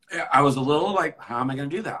was a little like, how am I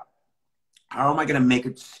going to do that? How am I going to make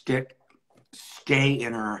it stay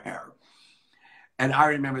in her hair? And I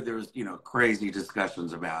remember there was, you know, crazy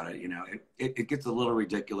discussions about it. You know, it gets a little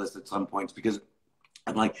ridiculous at some points because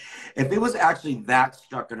I'm like, if it was actually that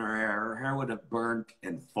stuck in her hair would have burned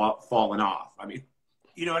and fallen off. I mean,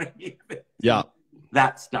 you know what I mean? Yeah.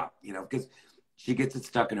 That stuff, you know, because she gets it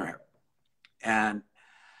stuck in her hair. And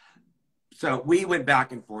so we went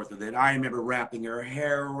back and forth with it. I remember wrapping her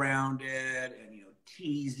hair around it and, you know,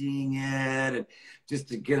 teasing it and just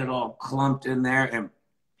to get it all clumped in there. And,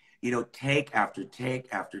 you know, take after take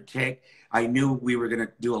after take. I knew we were going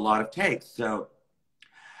to do a lot of takes. So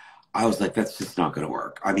I was like, that's just not going to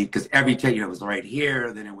work. I mean, because every take, you know, it was right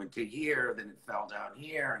here, then it went to here, then it fell down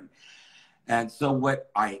here. And so what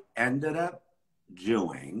I ended up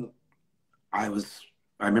doing, I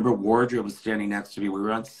remember wardrobe was standing next to me. We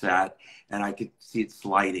were on set and I could see it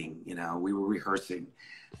sliding, you know, we were rehearsing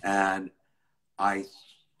and I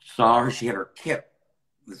saw her, she had her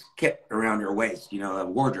this kit around her waist, you know, a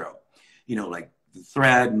wardrobe, you know, like the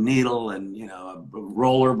thread, needle, and, you know, a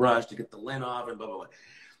roller brush to get the lint off and blah, blah, blah.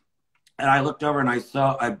 And I looked over and I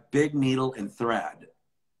saw a big needle and thread.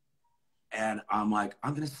 And I'm like,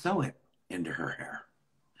 I'm going to sew it into her hair.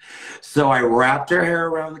 So I wrapped her hair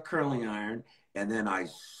around the curling iron and then I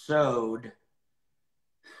sewed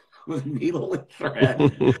with needle and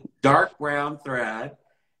thread, dark brown thread,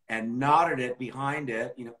 and knotted it behind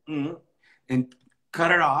it, you know, and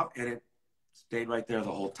cut it off, and it stayed right there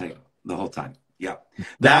the whole time. Yeah.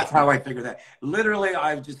 That's how I figured that. Literally,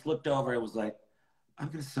 I just looked over. It was like, I'm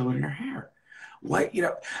going to sew it in her hair. What, you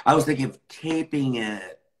know, I was thinking of taping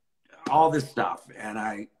it, all this stuff, and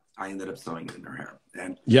I ended up sewing it in her hair.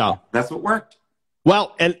 And yeah, that's what worked.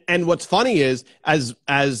 Well, and what's funny is,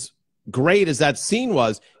 as great as that scene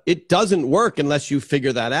was, it doesn't work unless you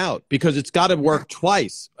figure that out, because it's got to work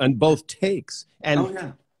twice on both takes.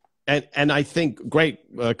 And and I think great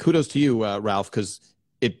kudos to you, Ralph, because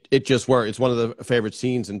it just worked. It's one of the favorite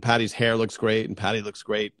scenes, and Patty's hair looks great, and Patty looks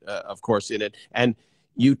great, of course, in it. And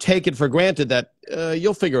you take it for granted that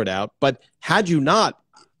you'll figure it out. But had you not,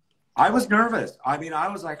 I was nervous. I mean, I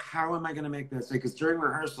was like, how am I going to make this? Because during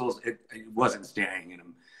rehearsals, it wasn't staying in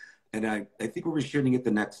them. And I think we were shooting it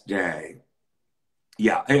the next day.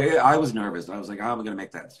 Yeah, I was nervous. I was like, how am I going to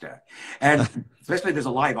make that stay? And especially if there's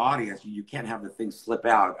a live audience, you can't have the thing slip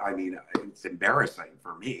out. I mean, it's embarrassing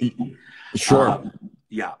for me. Sure.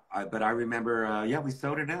 But I remember, we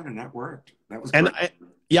sewed it in and that worked. That was great.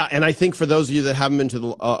 And I think for those of you that haven't been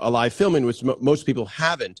to a live filming, which most people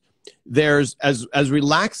haven't, there's as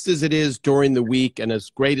relaxed as it is during the week, and as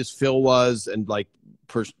great as Phil was, and like,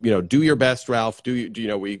 do your best, Ralph.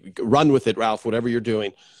 We run with it, Ralph. Whatever you're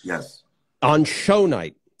doing. Yes. On show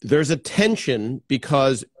night, there's a tension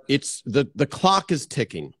because it's the clock is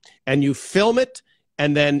ticking, and you film it,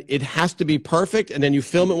 and then it has to be perfect, and then you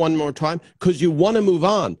film it one more time because you want to move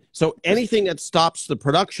on. So anything that stops the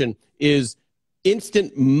production is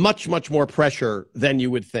instant, much more pressure than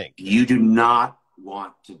you would think. You do not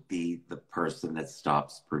want to be the person that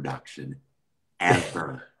stops production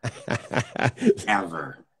ever.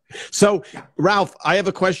 Ever. So, Ralph, I have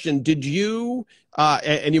a question. Did you,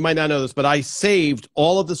 and you might not know this, but I saved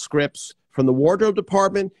all of the scripts from the wardrobe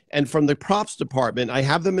department and from the props department. I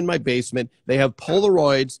have them in my basement. They have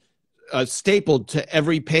Polaroids stapled to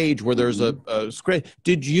every page where there's a script.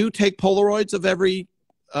 Did you take Polaroids of every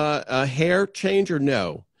hair change or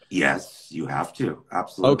no? Yes, you have to.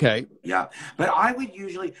 Absolutely. Okay. Yeah. But I would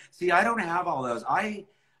usually, see, I don't have all those. I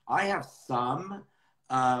have some,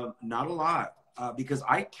 not a lot, because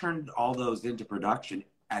I turned all those into production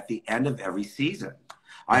at the end of every season.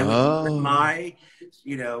 I would put my,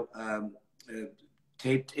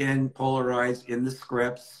 taped in Polaroids in the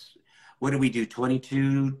scripts. What do we do?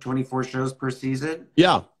 22, 24 shows per season?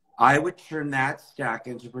 Yeah. I would turn that stack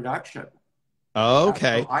into production.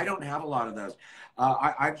 Okay. So I don't have a lot of those.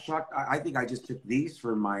 I'm shocked. I think I just took these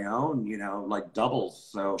for my own, like doubles.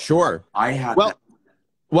 So sure. I had.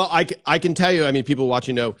 Well, I can tell you. I mean, people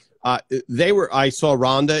watching know. I saw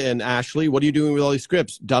Rhonda and Ashley. What are you doing with all these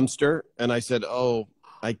scripts? Dumpster. And I said, oh,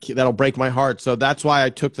 that'll break my heart. So that's why I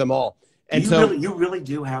took them all. And you really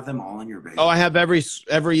do have them all in your basement. Oh, I have every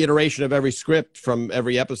iteration of every script from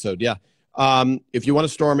every episode. Yeah. If you want to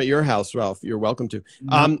storm at your house, Ralph, you're welcome to.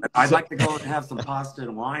 I'd like to go and have some pasta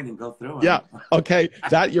and wine and go through it. Yeah. Okay.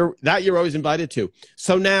 That you're always invited to.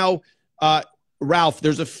 So now, Ralph,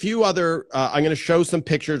 there's a few other. I'm going to show some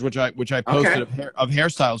pictures which I posted of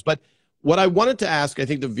hairstyles. But what I wanted to ask, I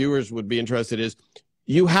think the viewers would be interested, is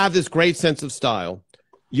you have this great sense of style.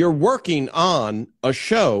 You're working on a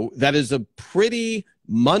show that is a pretty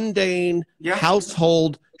mundane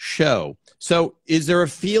household show. So is there a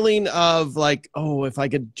feeling of like, oh, if I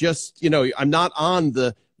could just, I'm not on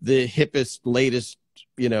the hippest, latest,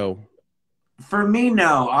 For me,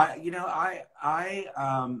 no.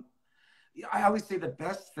 I always say the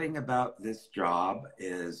best thing about this job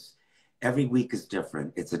is every week is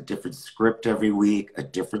different. It's a different script every week, a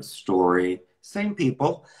different story, same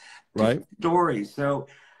people, Right. stories. So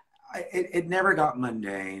it never got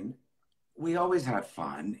mundane. We always had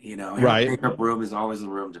fun, you know. Right. Makeup room is always the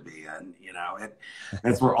room to be in, you know.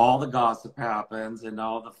 That's where all the gossip happens and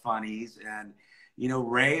all the funnies. And, you know,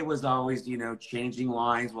 Ray was always, you know, changing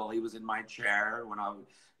lines while he was in my chair when I was,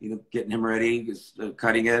 you know, getting him ready,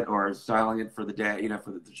 cutting it or styling it for the day, you know,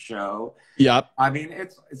 for the show. Yep. I mean,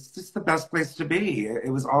 it's just the best place to be.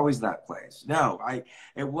 It was always that place. No,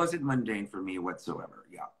 it wasn't mundane for me whatsoever.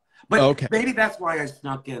 Yeah. But okay. Maybe that's why I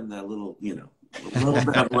snuck in the little, you know, a little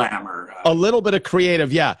bit of glamour. A little bit of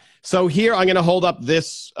creative, yeah. So here, I'm going to hold up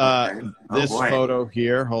this this boy. photo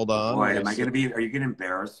here. Hold on. Boy, am I going to be, are you going to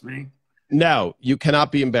embarrass me? No, you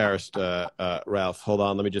cannot be embarrassed, Ralph. Hold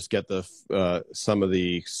on. Let me just get the some of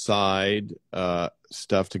the side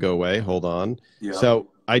stuff to go away. Hold on. Yeah.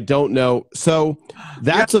 So I don't know. So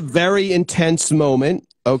that's a very intense moment.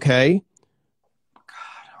 Okay. God,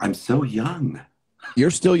 I'm so young. You're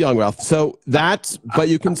still young, Ralph. So that's, but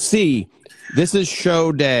you can see this is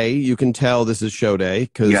show day. You can tell this is show day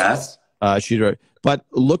because yes, but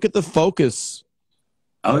look at the focus.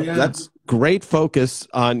 Oh yeah, that's great focus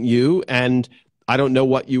on you. And I don't know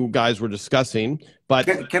what you guys were discussing, but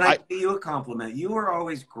can I give you a compliment? You were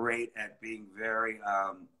always great at being very,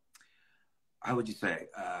 how would you say?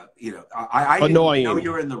 You know, I annoying. Didn't know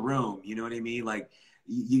you were in the room. You know what I mean? Like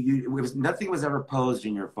nothing was ever posed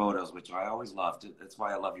in your photos, which I always loved. That's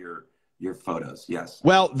why I love your photos. Yes.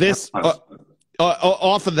 Well, this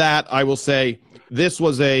off of that, I will say this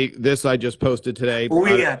I just posted today. Oh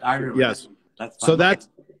yeah, I remember. Yes. That's fun. So that's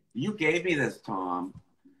you gave me this, Tom.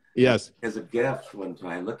 Yes. As a gift one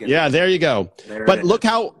time. Look at yeah, it. There you go. But look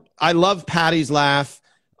how I love Patty's laugh.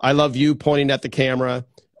 I love you pointing at the camera.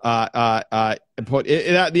 Yeah,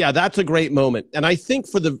 that's a great moment. And I think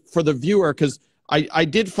for the viewer, because I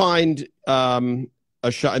did find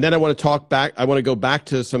a shot, and then I want to go back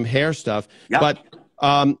to some hair stuff. Yep. But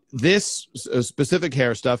this specific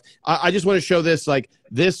hair stuff, I just want to show this, like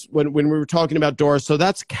this when we were talking about Doris. So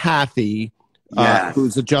that's Kathy, yes.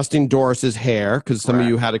 Who's adjusting Doris's hair, because some of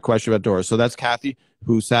you had a question about Doris. So that's Kathy,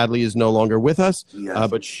 who sadly is no longer with us, yes.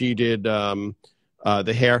 But she did the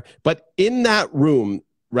hair. But in that room,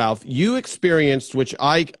 Ralph, you experienced, which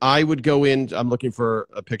I would go in. I'm looking for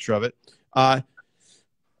a picture of it.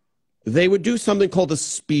 They would do something called a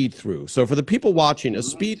speed through. So for the people watching, a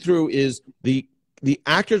speed through is the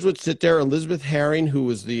actors would sit there. Elizabeth Herring, who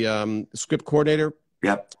was the script coordinator,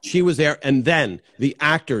 yep, she was there, and then the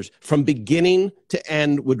actors from beginning to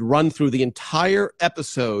end would run through the entire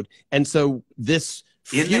episode. And so this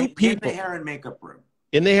few people in the hair and makeup room.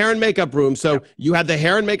 In the hair and makeup room. So yep. You had the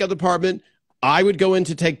hair and makeup department. I would go in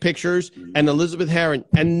to take pictures, and Elizabeth Herring,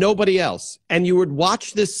 and nobody else. And you would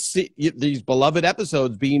watch these beloved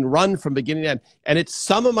episodes being run from beginning to end. And it's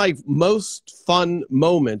some of my most fun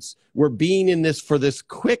moments were being in this for this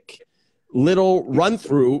quick little run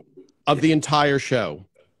through of the entire show.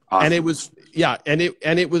 Awesome. And it was, yeah, and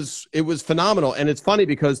it was phenomenal. And it's funny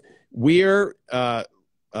because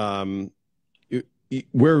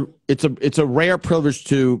it's a rare privilege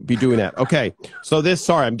to be doing that. Okay, so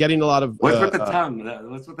sorry, I'm getting a lot of. What's with the tongue?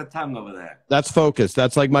 What's with the tongue over there? That's focus.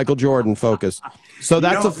 That's like Michael Jordan focus. So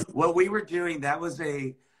that's what we were doing. That was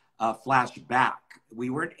a flashback. We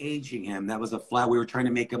weren't aging him. That was we were trying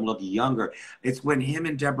to make him look younger. It's when him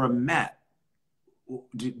and Deborah met.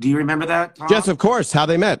 Do you remember that, Tom? Yes, of course. How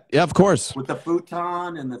they met? Yeah, of course. With the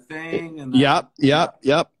futon and the thing. And yep. Yep.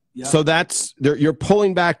 So you're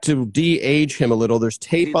pulling back to de-age him a little. There's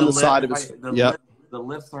tape on the side of his. The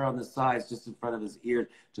lifts are on the sides, just in front of his ear,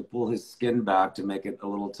 to pull his skin back to make it a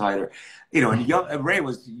little tighter. You know, and Ray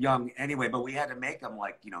was young anyway, but we had to make him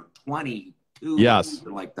 22, yes,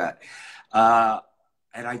 something like that.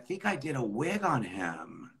 And I think I did a wig on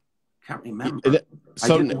him. Can't remember.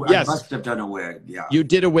 So I must have done a wig. Yeah, you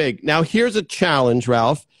did a wig. Now here's a challenge,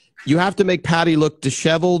 Ralph. You have to make Patty look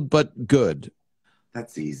disheveled but good.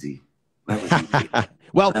 That's easy. That was easy.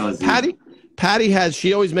 Well, Patty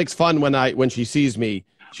she always makes fun when she sees me.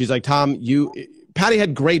 She's like, Tom, Patty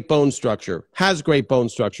had great bone structure, has great bone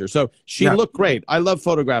structure. So she looked great. I love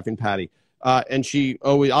photographing Patty. And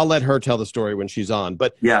I'll let her tell the story when she's on.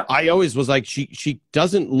 But yeah, I always was like, she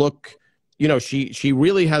doesn't look, she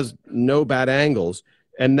really has no bad angles.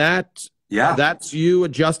 And that's you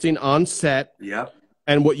adjusting on set. Yep.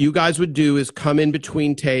 And what you guys would do is come in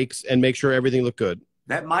between takes and make sure everything looked good.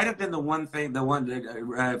 That might have been the one thing, the one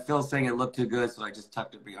that Phil saying it looked too good, so I just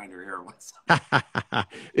tucked it behind her hair once.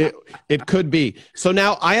 it could be. So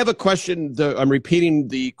now I have a question. I'm repeating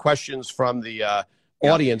the questions from the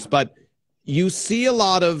audience, but you see a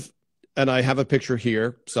lot of, and I have a picture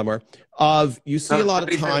here somewhere of, you see a lot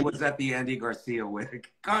of time. Was that the Andy Garcia wig?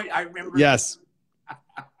 God, I remember. Yes.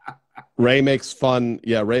 Ray makes fun.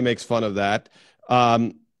 Yeah, Ray makes fun of that.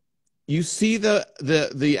 You see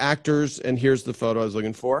the actors, and here's the photo I was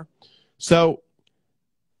looking for. So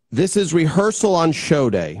this is rehearsal on show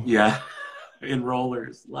day. Yeah, in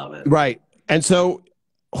rollers. Love it. Right. And so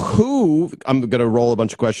I'm going to roll a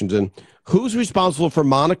bunch of questions in. Who's responsible for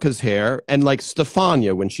Monica's hair and like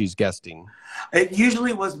Stefania when she's guesting? It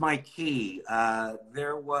usually was my key.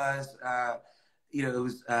 There was, it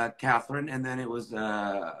was Catherine, and then it was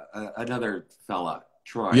another fella,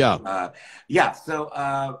 Troy. Yeah. Yeah.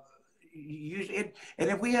 So usually, and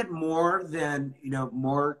if we had more than,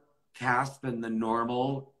 more cast than the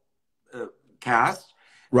normal cast,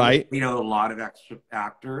 right? A lot of extra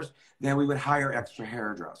actors, then we would hire extra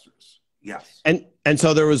hairdressers. Yes. And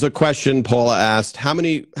so there was a question Paula asked, how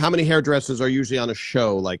many hairdressers are usually on a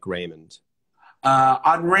show like Raymond?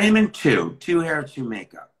 On Raymond, two hair, two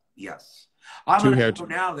makeup. Yes. I'm two on hair, a show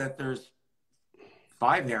now that there's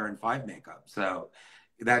 5 hair and 5 makeup. So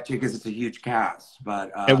that too, because it's a huge cast.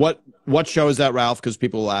 But and what show is that, Ralph? Because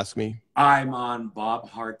people will ask me. I'm on Bob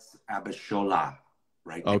Hart's Abishola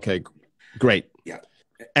right now. Okay, great. Yeah.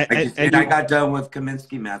 And I got done with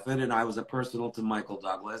Kaminsky Method, and I was a personal to Michael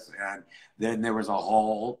Douglas, and then there was a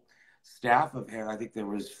whole staff of hair. I think there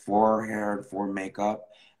was 4 hair and 4 makeup,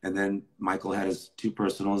 and then Michael had his 2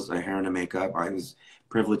 personals, a hair and a makeup. I was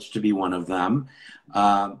privileged to be one of them.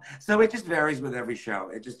 So it just varies with every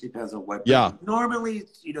show. It just depends on what. Yeah. Normally,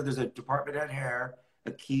 there's a department head hair,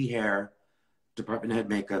 a key hair, department head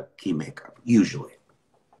makeup, key makeup, usually.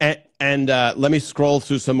 And let me scroll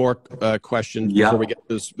through some more questions before we get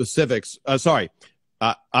to the specifics. Sorry,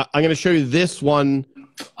 I'm going to show you this one.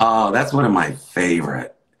 Oh, that's one of my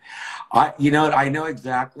favorite. I know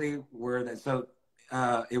exactly where that. So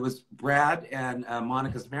it was Brad and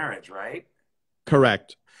Monica's marriage, right?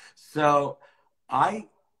 Correct. So I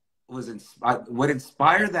was inspired. What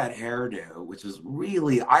inspired that hairdo, which was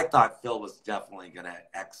really, I thought Phil was definitely going to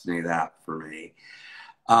X-nay that for me,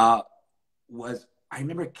 was. I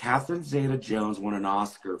remember Catherine Zeta-Jones won an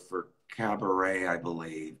Oscar for Cabaret, I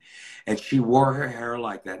believe, and she wore her hair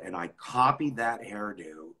like that, and I copied that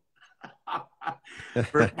hairdo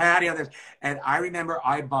for Patty on this. And I remember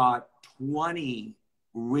I bought 20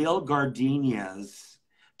 real gardenias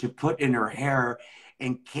to put in her hair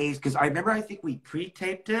in case, because I remember I think we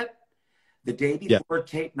pre-taped it the day before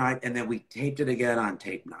tape night, and then we taped it again on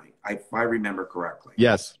tape night, if I remember correctly.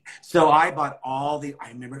 Yes. So I bought I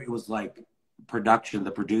remember it was like,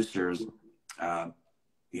 the producers, I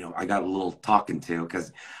got a little talking to,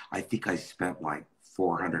 because I think I spent like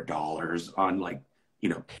 $400 on like,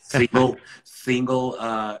 single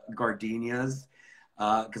gardenias,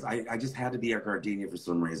 because I just had to be a gardenia for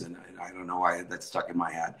some reason. I don't know why that stuck in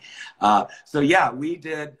my head. So yeah, we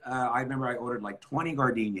did. I remember I ordered like 20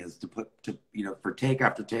 gardenias to put for take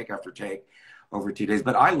after take after take over 2 days.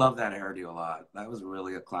 But I love that hairdo a lot. That was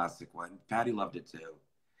really a classic one. Patty loved it too.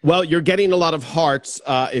 Well, you're getting a lot of hearts,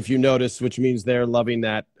 if you notice, which means they're loving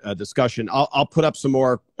that discussion. I'll put up some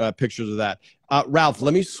more pictures of that. Ralph,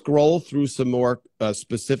 let me scroll through some more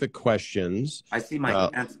specific questions. I see my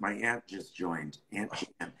aunt. My aunt just joined. Aunt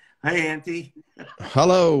Jan. Hi, Auntie.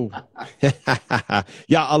 Hello.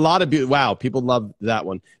 Yeah, a lot of wow, people love that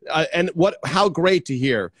one. And how great to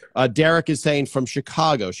hear. Derek is saying from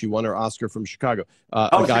Chicago. She won her Oscar from Chicago.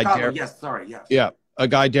 Chicago. Derek, yes, sorry. Yes. Yeah. A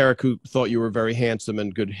guy, Derek, who thought you were very handsome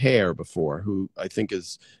and good hair before, who I think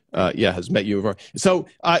is, has met you before. So,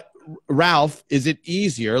 Ralph, is it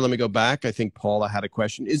easier? Let me go back. I think Paula had a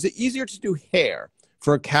question. Is it easier to do hair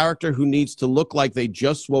for a character who needs to look like they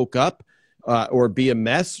just woke up or be a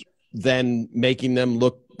mess than making them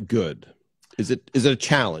look good? Is it a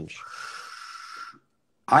challenge?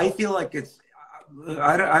 I feel like it's,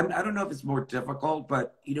 I don't know if it's more difficult,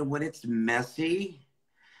 but, when it's messy,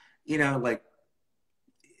 like,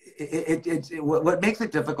 what makes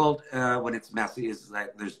it difficult when it's messy is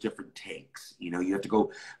that there's different takes. You have to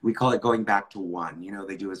go, we call it going back to one.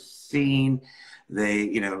 They do a scene,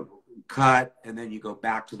 they, cut, and then you go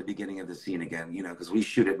back to the beginning of the scene again, because we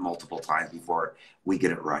shoot it multiple times before we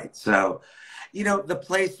get it right. So, the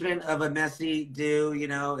placement of a messy do,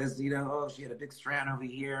 is, oh, she had a big strand over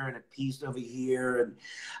here and a piece over here.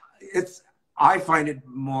 And I find it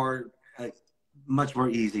much more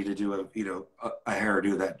easy to do a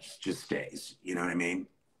hairdo that just stays. You know what I mean?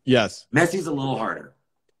 Yes. Messy's a little harder.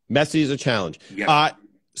 Messy is a challenge. Yeah.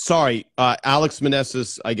 Sorry, Alex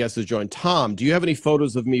Meneses, I guess, has joined. Tom, do you have any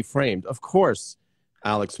photos of me framed? Of course,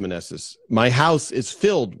 Alex Meneses. My house is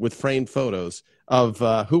filled with framed photos of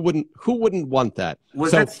who wouldn't want that?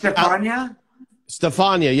 Was that Stefania?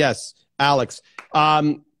 Stefania, yes, Alex.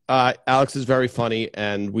 Alex is very funny,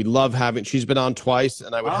 and we love having. She's been on twice,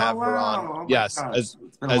 and I would have her on. Oh, Yes, as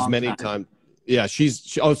many time. times. Yeah,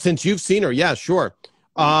 oh, since you've seen her, yeah, sure.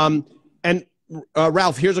 And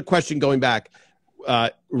Ralph, here's a question going back.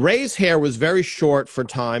 Ray's hair was very short for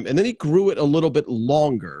time, and then he grew it a little bit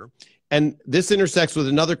longer. And this intersects with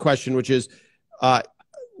another question, which is,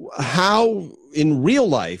 how in real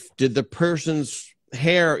life did the person's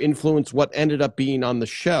hair influence what ended up being on the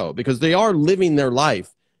show? Because they are living their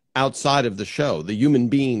life outside of the show, the human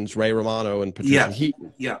beings, Ray Romano and Patricia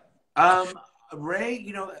Heaton. Yeah. Ray,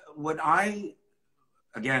 you know,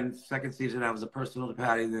 again, second season, I was a personal to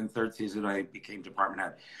Patty. Then third season, I became department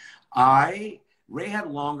head. Ray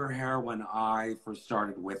had longer hair when I first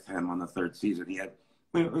started with him on the third season.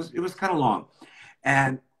 It was kind of long.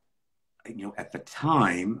 And, you know, at the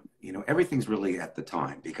time, you know, everything's really at the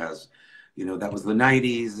time because, you know, that was the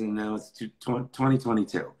 90s and now it's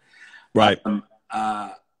 2022. Right.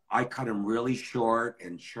 I cut him really short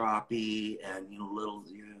and choppy and, you know, little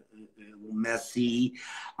messy.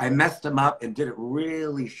 I messed him up and did it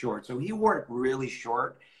really short. So he wore it really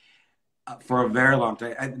short for a very long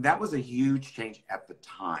time. And that was a huge change at the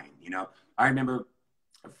time. You know, I remember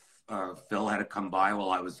Phil had to come by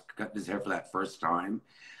while I was cutting his hair for that first time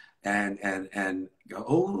and go,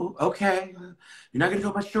 oh, okay. You're not going to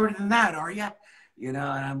go much shorter than that, are you? You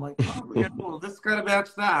know, and I'm like, oh, yeah, well, this got to match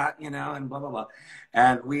that, you know, and blah, blah, blah.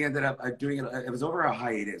 And we ended up doing it. It was over a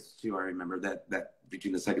hiatus, too. I remember that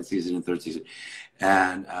between the second season and third season.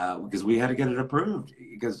 And because we had to get it approved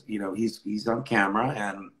because, you know, he's on camera.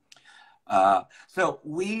 And so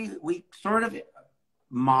we sort of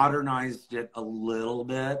modernized it a little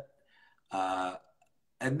bit.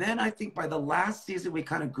 And then I think by the last season, we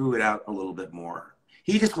kind of grew it out a little bit more.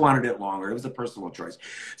 He just wanted it longer. It was a personal choice.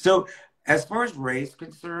 So as far as Ray's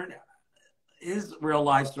concerned, his real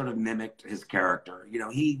life sort of mimicked his character. You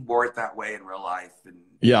know, he wore it that way in real life. And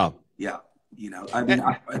yeah. You know, I mean,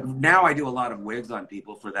 now I do a lot of wigs on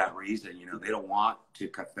people for that reason. You know, they don't want to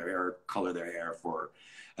cut their hair, color their hair for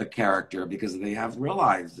a character because they have real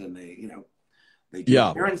lives and they, you know, they do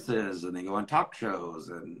appearances and they go on talk shows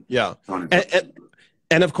and so on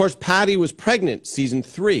and of course, Patty was pregnant season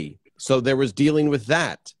 3, so there was dealing with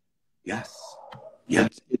that. Yes. Yeah.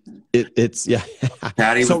 It's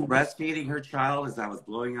Patty was breastfeeding her child as I was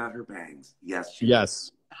blowing out her bangs. Yes.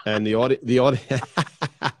 Yes. And the audience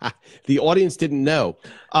didn't know.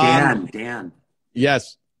 Dan.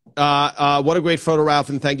 Yes. What a great photo, Ralph,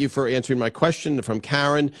 and thank you for answering my question from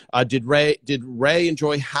Karen. Did Ray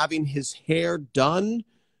enjoy having his hair done?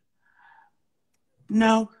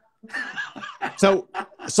 No. So,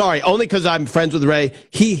 sorry, only because I'm friends with Ray.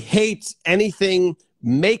 He hates anything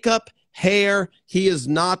makeup, hair. He is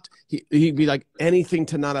not. He'd be like anything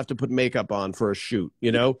to not have to put makeup on for a shoot,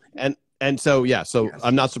 you know. And so yes.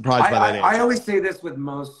 I'm not surprised by that answer. I always say this with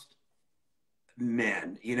most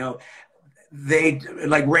men, you know. They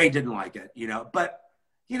like Ray didn't like it, you know, but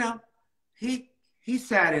you know, he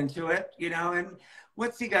sat into it, you know, and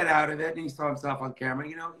once he got out of it and he saw himself on camera,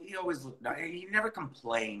 you know, he always looked, he never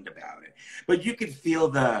complained about it, but you could feel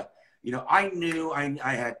you know, I knew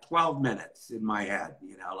I had 12 minutes in my head,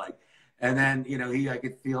 you know, like, and then, you know, I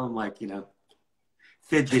could feel him like, you know,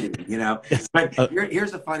 fidgeting, you know, but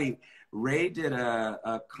here's the funny, Ray did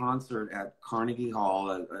a concert at Carnegie Hall.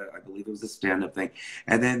 I believe it was a stand-up thing.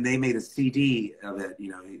 And then they made a CD of it,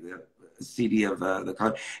 you know, a CD of the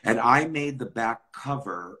concert. And I made the back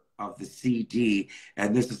cover of the CD.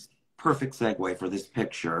 And this is perfect segue for this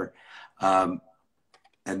picture. And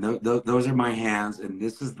those are my hands. And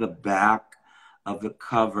this is the back of the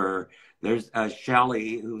cover. There's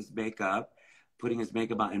Shelley, who's makeup, putting his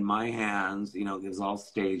makeup on in my hands. You know, it was all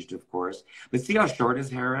staged, of course. But see how short his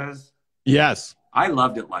hair is? Yes. I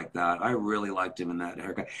loved it like that. I really liked him in that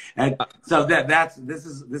haircut. And so this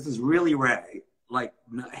is really Ray, like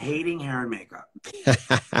hating hair and makeup.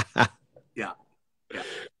 Yeah.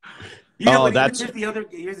 You know, here's the other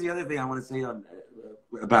thing I want to say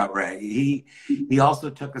about Ray. He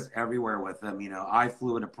also took us everywhere with him. You know, I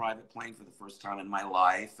flew in a private plane for the first time in my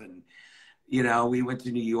life, and you know, we went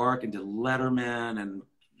to New York and did Letterman and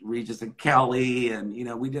Regis and Kelly, and you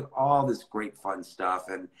know, we did all this great fun stuff,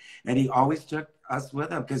 and he always took us with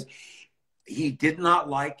him because he did not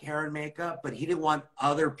like hair and makeup, but he didn't want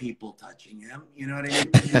other people touching him. You know what I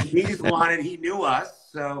mean? He just wanted, he knew us.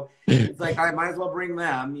 So it's like, I might as well bring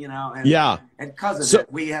them, you know, Yeah. and because of So,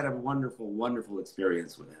 it, we had a wonderful, wonderful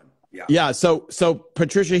experience with him. Yeah. yeah. So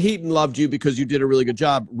Patricia Heaton loved you because you did a really good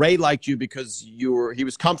job. Ray liked you because he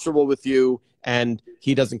was comfortable with you and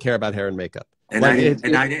he doesn't care about hair and makeup. And like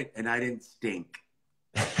I didn't stink.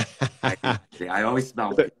 I always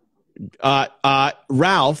smelled it.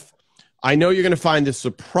 Ralph, I know you're going to find this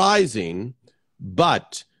surprising,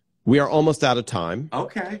 but we are almost out of time.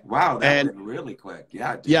 Okay. Wow. That went really quick.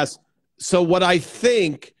 Yeah. Dude. Yes. So what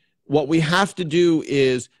we have to do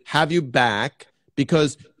is have you back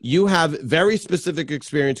because you have very specific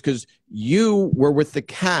experience because you were with the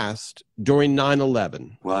cast during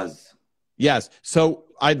 9/11. Was. Yes. So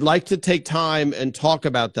I'd like to take time and talk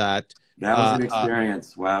about that. That was an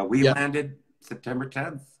experience. Wow. We landed September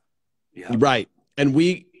 10th. Yeah. Right. And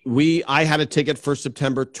I had a ticket for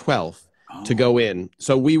September 12th to go in.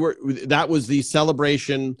 So that was the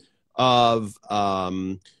celebration of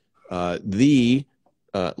the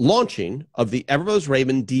launching of the Everose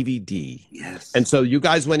Raymond DVD. Yes. And so you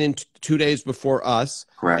guys went in 2 days before us.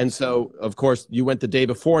 Correct. And so, of course, you went the day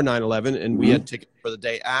before 9/11 and we had tickets for the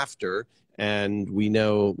day after. And we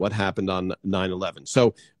know what happened on 9/11.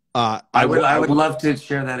 So I would love to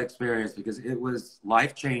share that experience because it was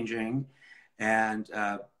life-changing and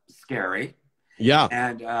scary. Yeah.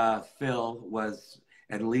 And Phil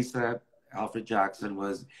and Lisa Alfred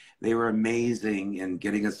Jackson they were amazing in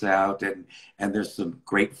getting us out, and there's some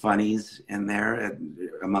great funnies in there, and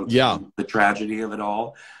amongst the tragedy of it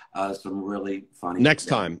all, some really funny. Next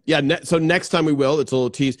time. So next time we will. It's a little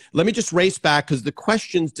tease. Let me just race back because the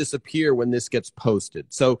questions disappear when this gets posted.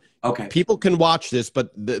 So people can watch this,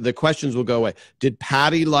 but the questions will go away. Did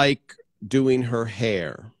Patty like doing her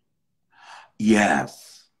hair?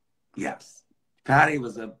 Yes. Yes. Patty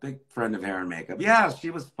was a big friend of hair and makeup. Yeah, she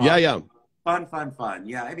was fun. Yeah. Fun.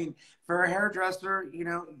 Yeah, I mean, for a hairdresser, you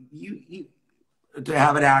know, you to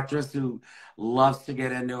have an actress who loves to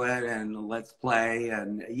get into it and let's play,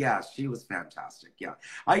 and yeah, she was fantastic. Yeah,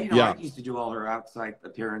 I used to do all her outside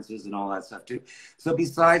appearances and all that stuff too. So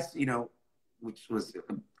besides, which was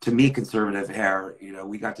to me conservative hair,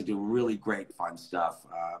 we got to do really great fun stuff.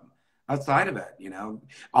 Outside of it,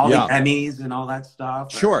 all the Emmys and all that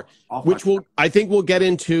stuff. Sure. Which I think we'll get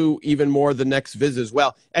into even more the next visit as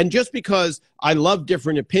well. And just because I love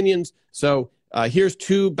different opinions, so here's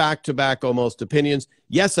two back-to-back almost opinions.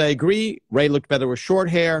 Yes, I agree. Ray looked better with short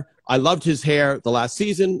hair. I loved his hair the last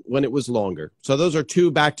season when it was longer. So those are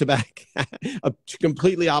two back-to-back,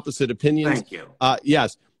 completely opposite opinions. Thank you.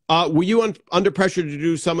 Yes. Were you under pressure to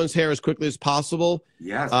do someone's hair as quickly as possible?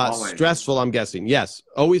 Yes, always. Stressful, I'm guessing. Yes,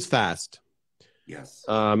 always fast. Yes.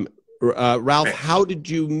 Ralph, how did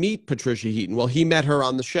you meet Patricia Heaton? Well, he met her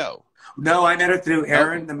on the show. No, I met her through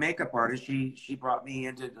Erin, the makeup artist. She brought me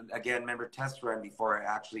into, again, remember, test run before I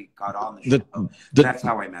actually got on the show. That's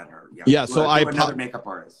how I met her. Yeah, so another makeup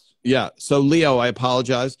artist. Yeah, so Leo, I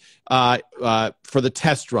apologize for the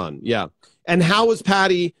test run. Yeah. And how was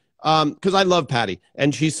Patty? Because I love Patty,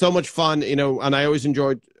 and she's so much fun, and I always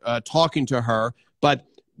enjoyed talking to her. But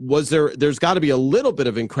there's got to be a little bit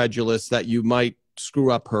of incredulous that you might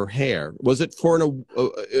screw up her hair. Was it for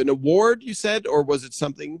an award, you said, or was it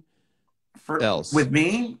something else? With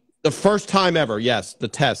me? The first time ever, yes, the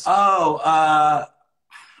test. Oh, I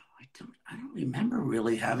don't remember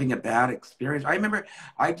really having a bad experience. I remember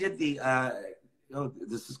I did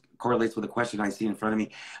this correlates with a question I see in front of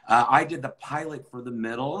me. I did the pilot for the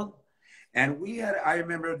middle, and I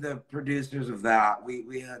remember the producers of that.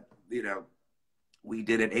 We had, we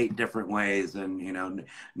did it 8 different ways, and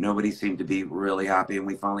nobody seemed to be really happy, and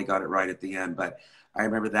we finally got it right at the end. But I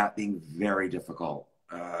remember that being very difficult,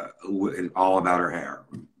 all about her hair.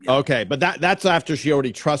 Yeah. Okay, but that's after she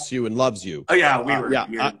already trusts you and loves you. Oh yeah, we were. Yeah.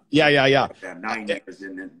 9 years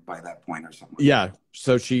in by that point or something. Yeah,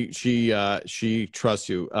 so she trusts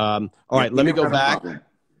you. All right, let me go back.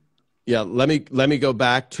 Yeah, let me go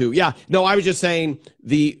back to No, I was just saying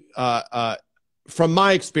from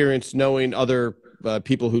my experience, knowing other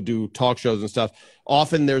people who do talk shows and stuff,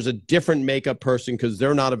 often there's a different makeup person because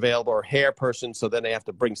they're not available, or hair person, so then they have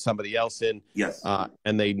to bring somebody else in. Yes.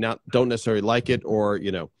 And they don't necessarily like it, or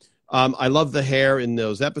I love the hair in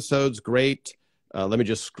those episodes. Great. Let me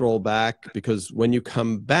just scroll back, because when you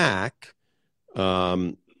come back,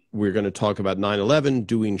 we're going to talk about 9/11,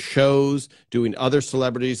 doing shows, doing other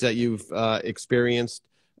celebrities that you've experienced.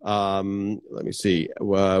 Let me see.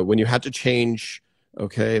 When you had to change.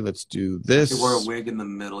 Okay, let's do this. She wore a wig in the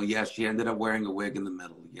middle. Yes, she ended up wearing a wig in the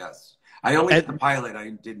middle. Yes. I only did the pilot.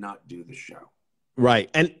 I did not do the show. Right.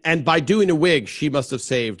 And by doing a wig, she must have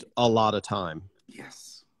saved a lot of time.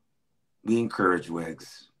 Yes. We encourage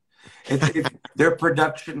wigs. They're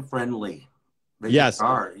production friendly. They Yes. just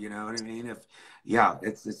are, you know what I mean?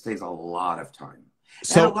 It saves a lot of time.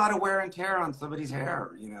 So And a lot of wear and tear on somebody's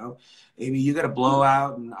hair, you know. Maybe you got to blow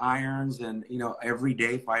out and irons and, you know, every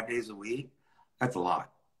day, 5 days a week. That's a lot.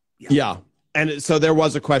 yeah. And so there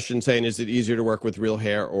was a question saying, is it easier to work with real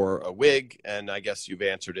hair or a wig? And I guess you've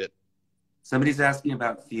answered it. Somebody's asking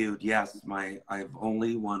about Feud. Yes, I've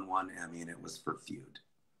only won one Emmy, and it was for Feud.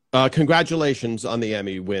 Congratulations on the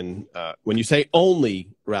Emmy win. When you say only,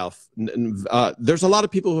 Ralph, there's a lot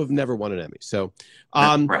of people who have never won an Emmy. So,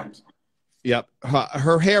 Correct. Yep.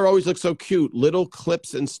 Her hair always looks so cute, little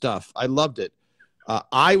clips and stuff. I loved it.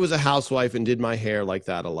 I was a housewife and did my hair like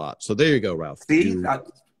that a lot. So there you go, Ralph. See,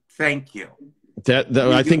 thank you.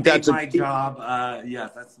 I think that's my job.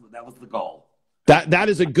 Yes, that was the goal. That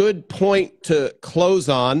is a good point to close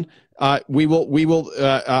on. We will.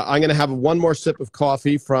 I'm going to have one more sip of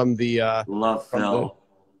coffee from the. Love Phil.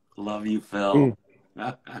 Love you, Phil.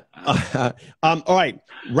 All right,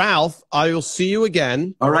 Ralph. I will see you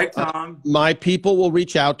again. All right, Tom. My people will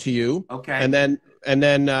reach out to you. Okay. And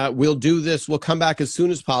then we'll do this. We'll come back as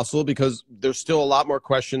soon as possible because there's still a lot more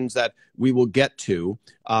questions that we will get to.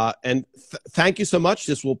 And thank you so much.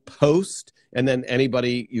 This will post, and then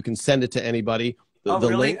anybody, you can send it to anybody. The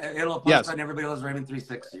really? Link. It'll post on Everybody Loves Raymond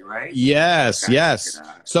 360, right? Yes, okay. Yes.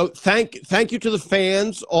 So thank you to the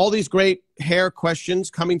fans. All these great hair questions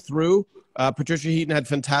coming through. Patricia Heaton had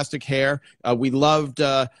fantastic hair. We loved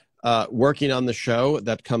working on the show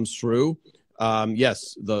that comes through.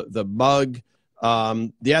 Yes, the mug.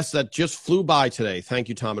 Yes, that just flew by today. Thank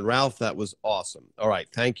you, Tom and Ralph. That was awesome. All right.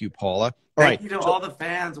 Thank you, Paula. Thank you to all the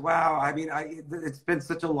fans. Wow. I mean, it's been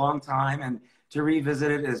such a long time, and to revisit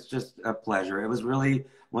it is just a pleasure. It was really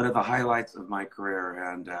one of the highlights of my career.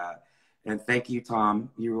 And thank you, Tom.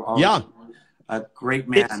 You were always a great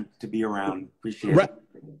man to be around. Appreciate it.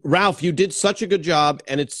 Ralph, you did such a good job.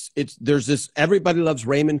 And there's this Everybody Loves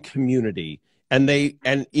Raymond community. And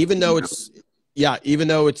even though it's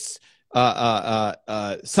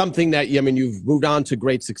something that, I mean, you've moved on to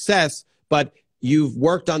great success, but you've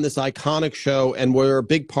worked on this iconic show and we're a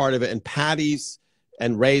big part of it. And Patty's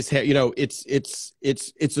and Ray's hair, you know, it's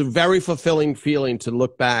a very fulfilling feeling to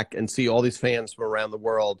look back and see all these fans from around the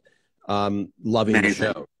world loving the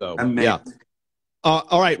show. So, yeah.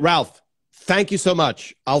 All right, Ralph, thank you so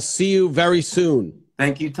much. I'll see you very soon.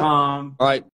 Thank you, Tom. All right.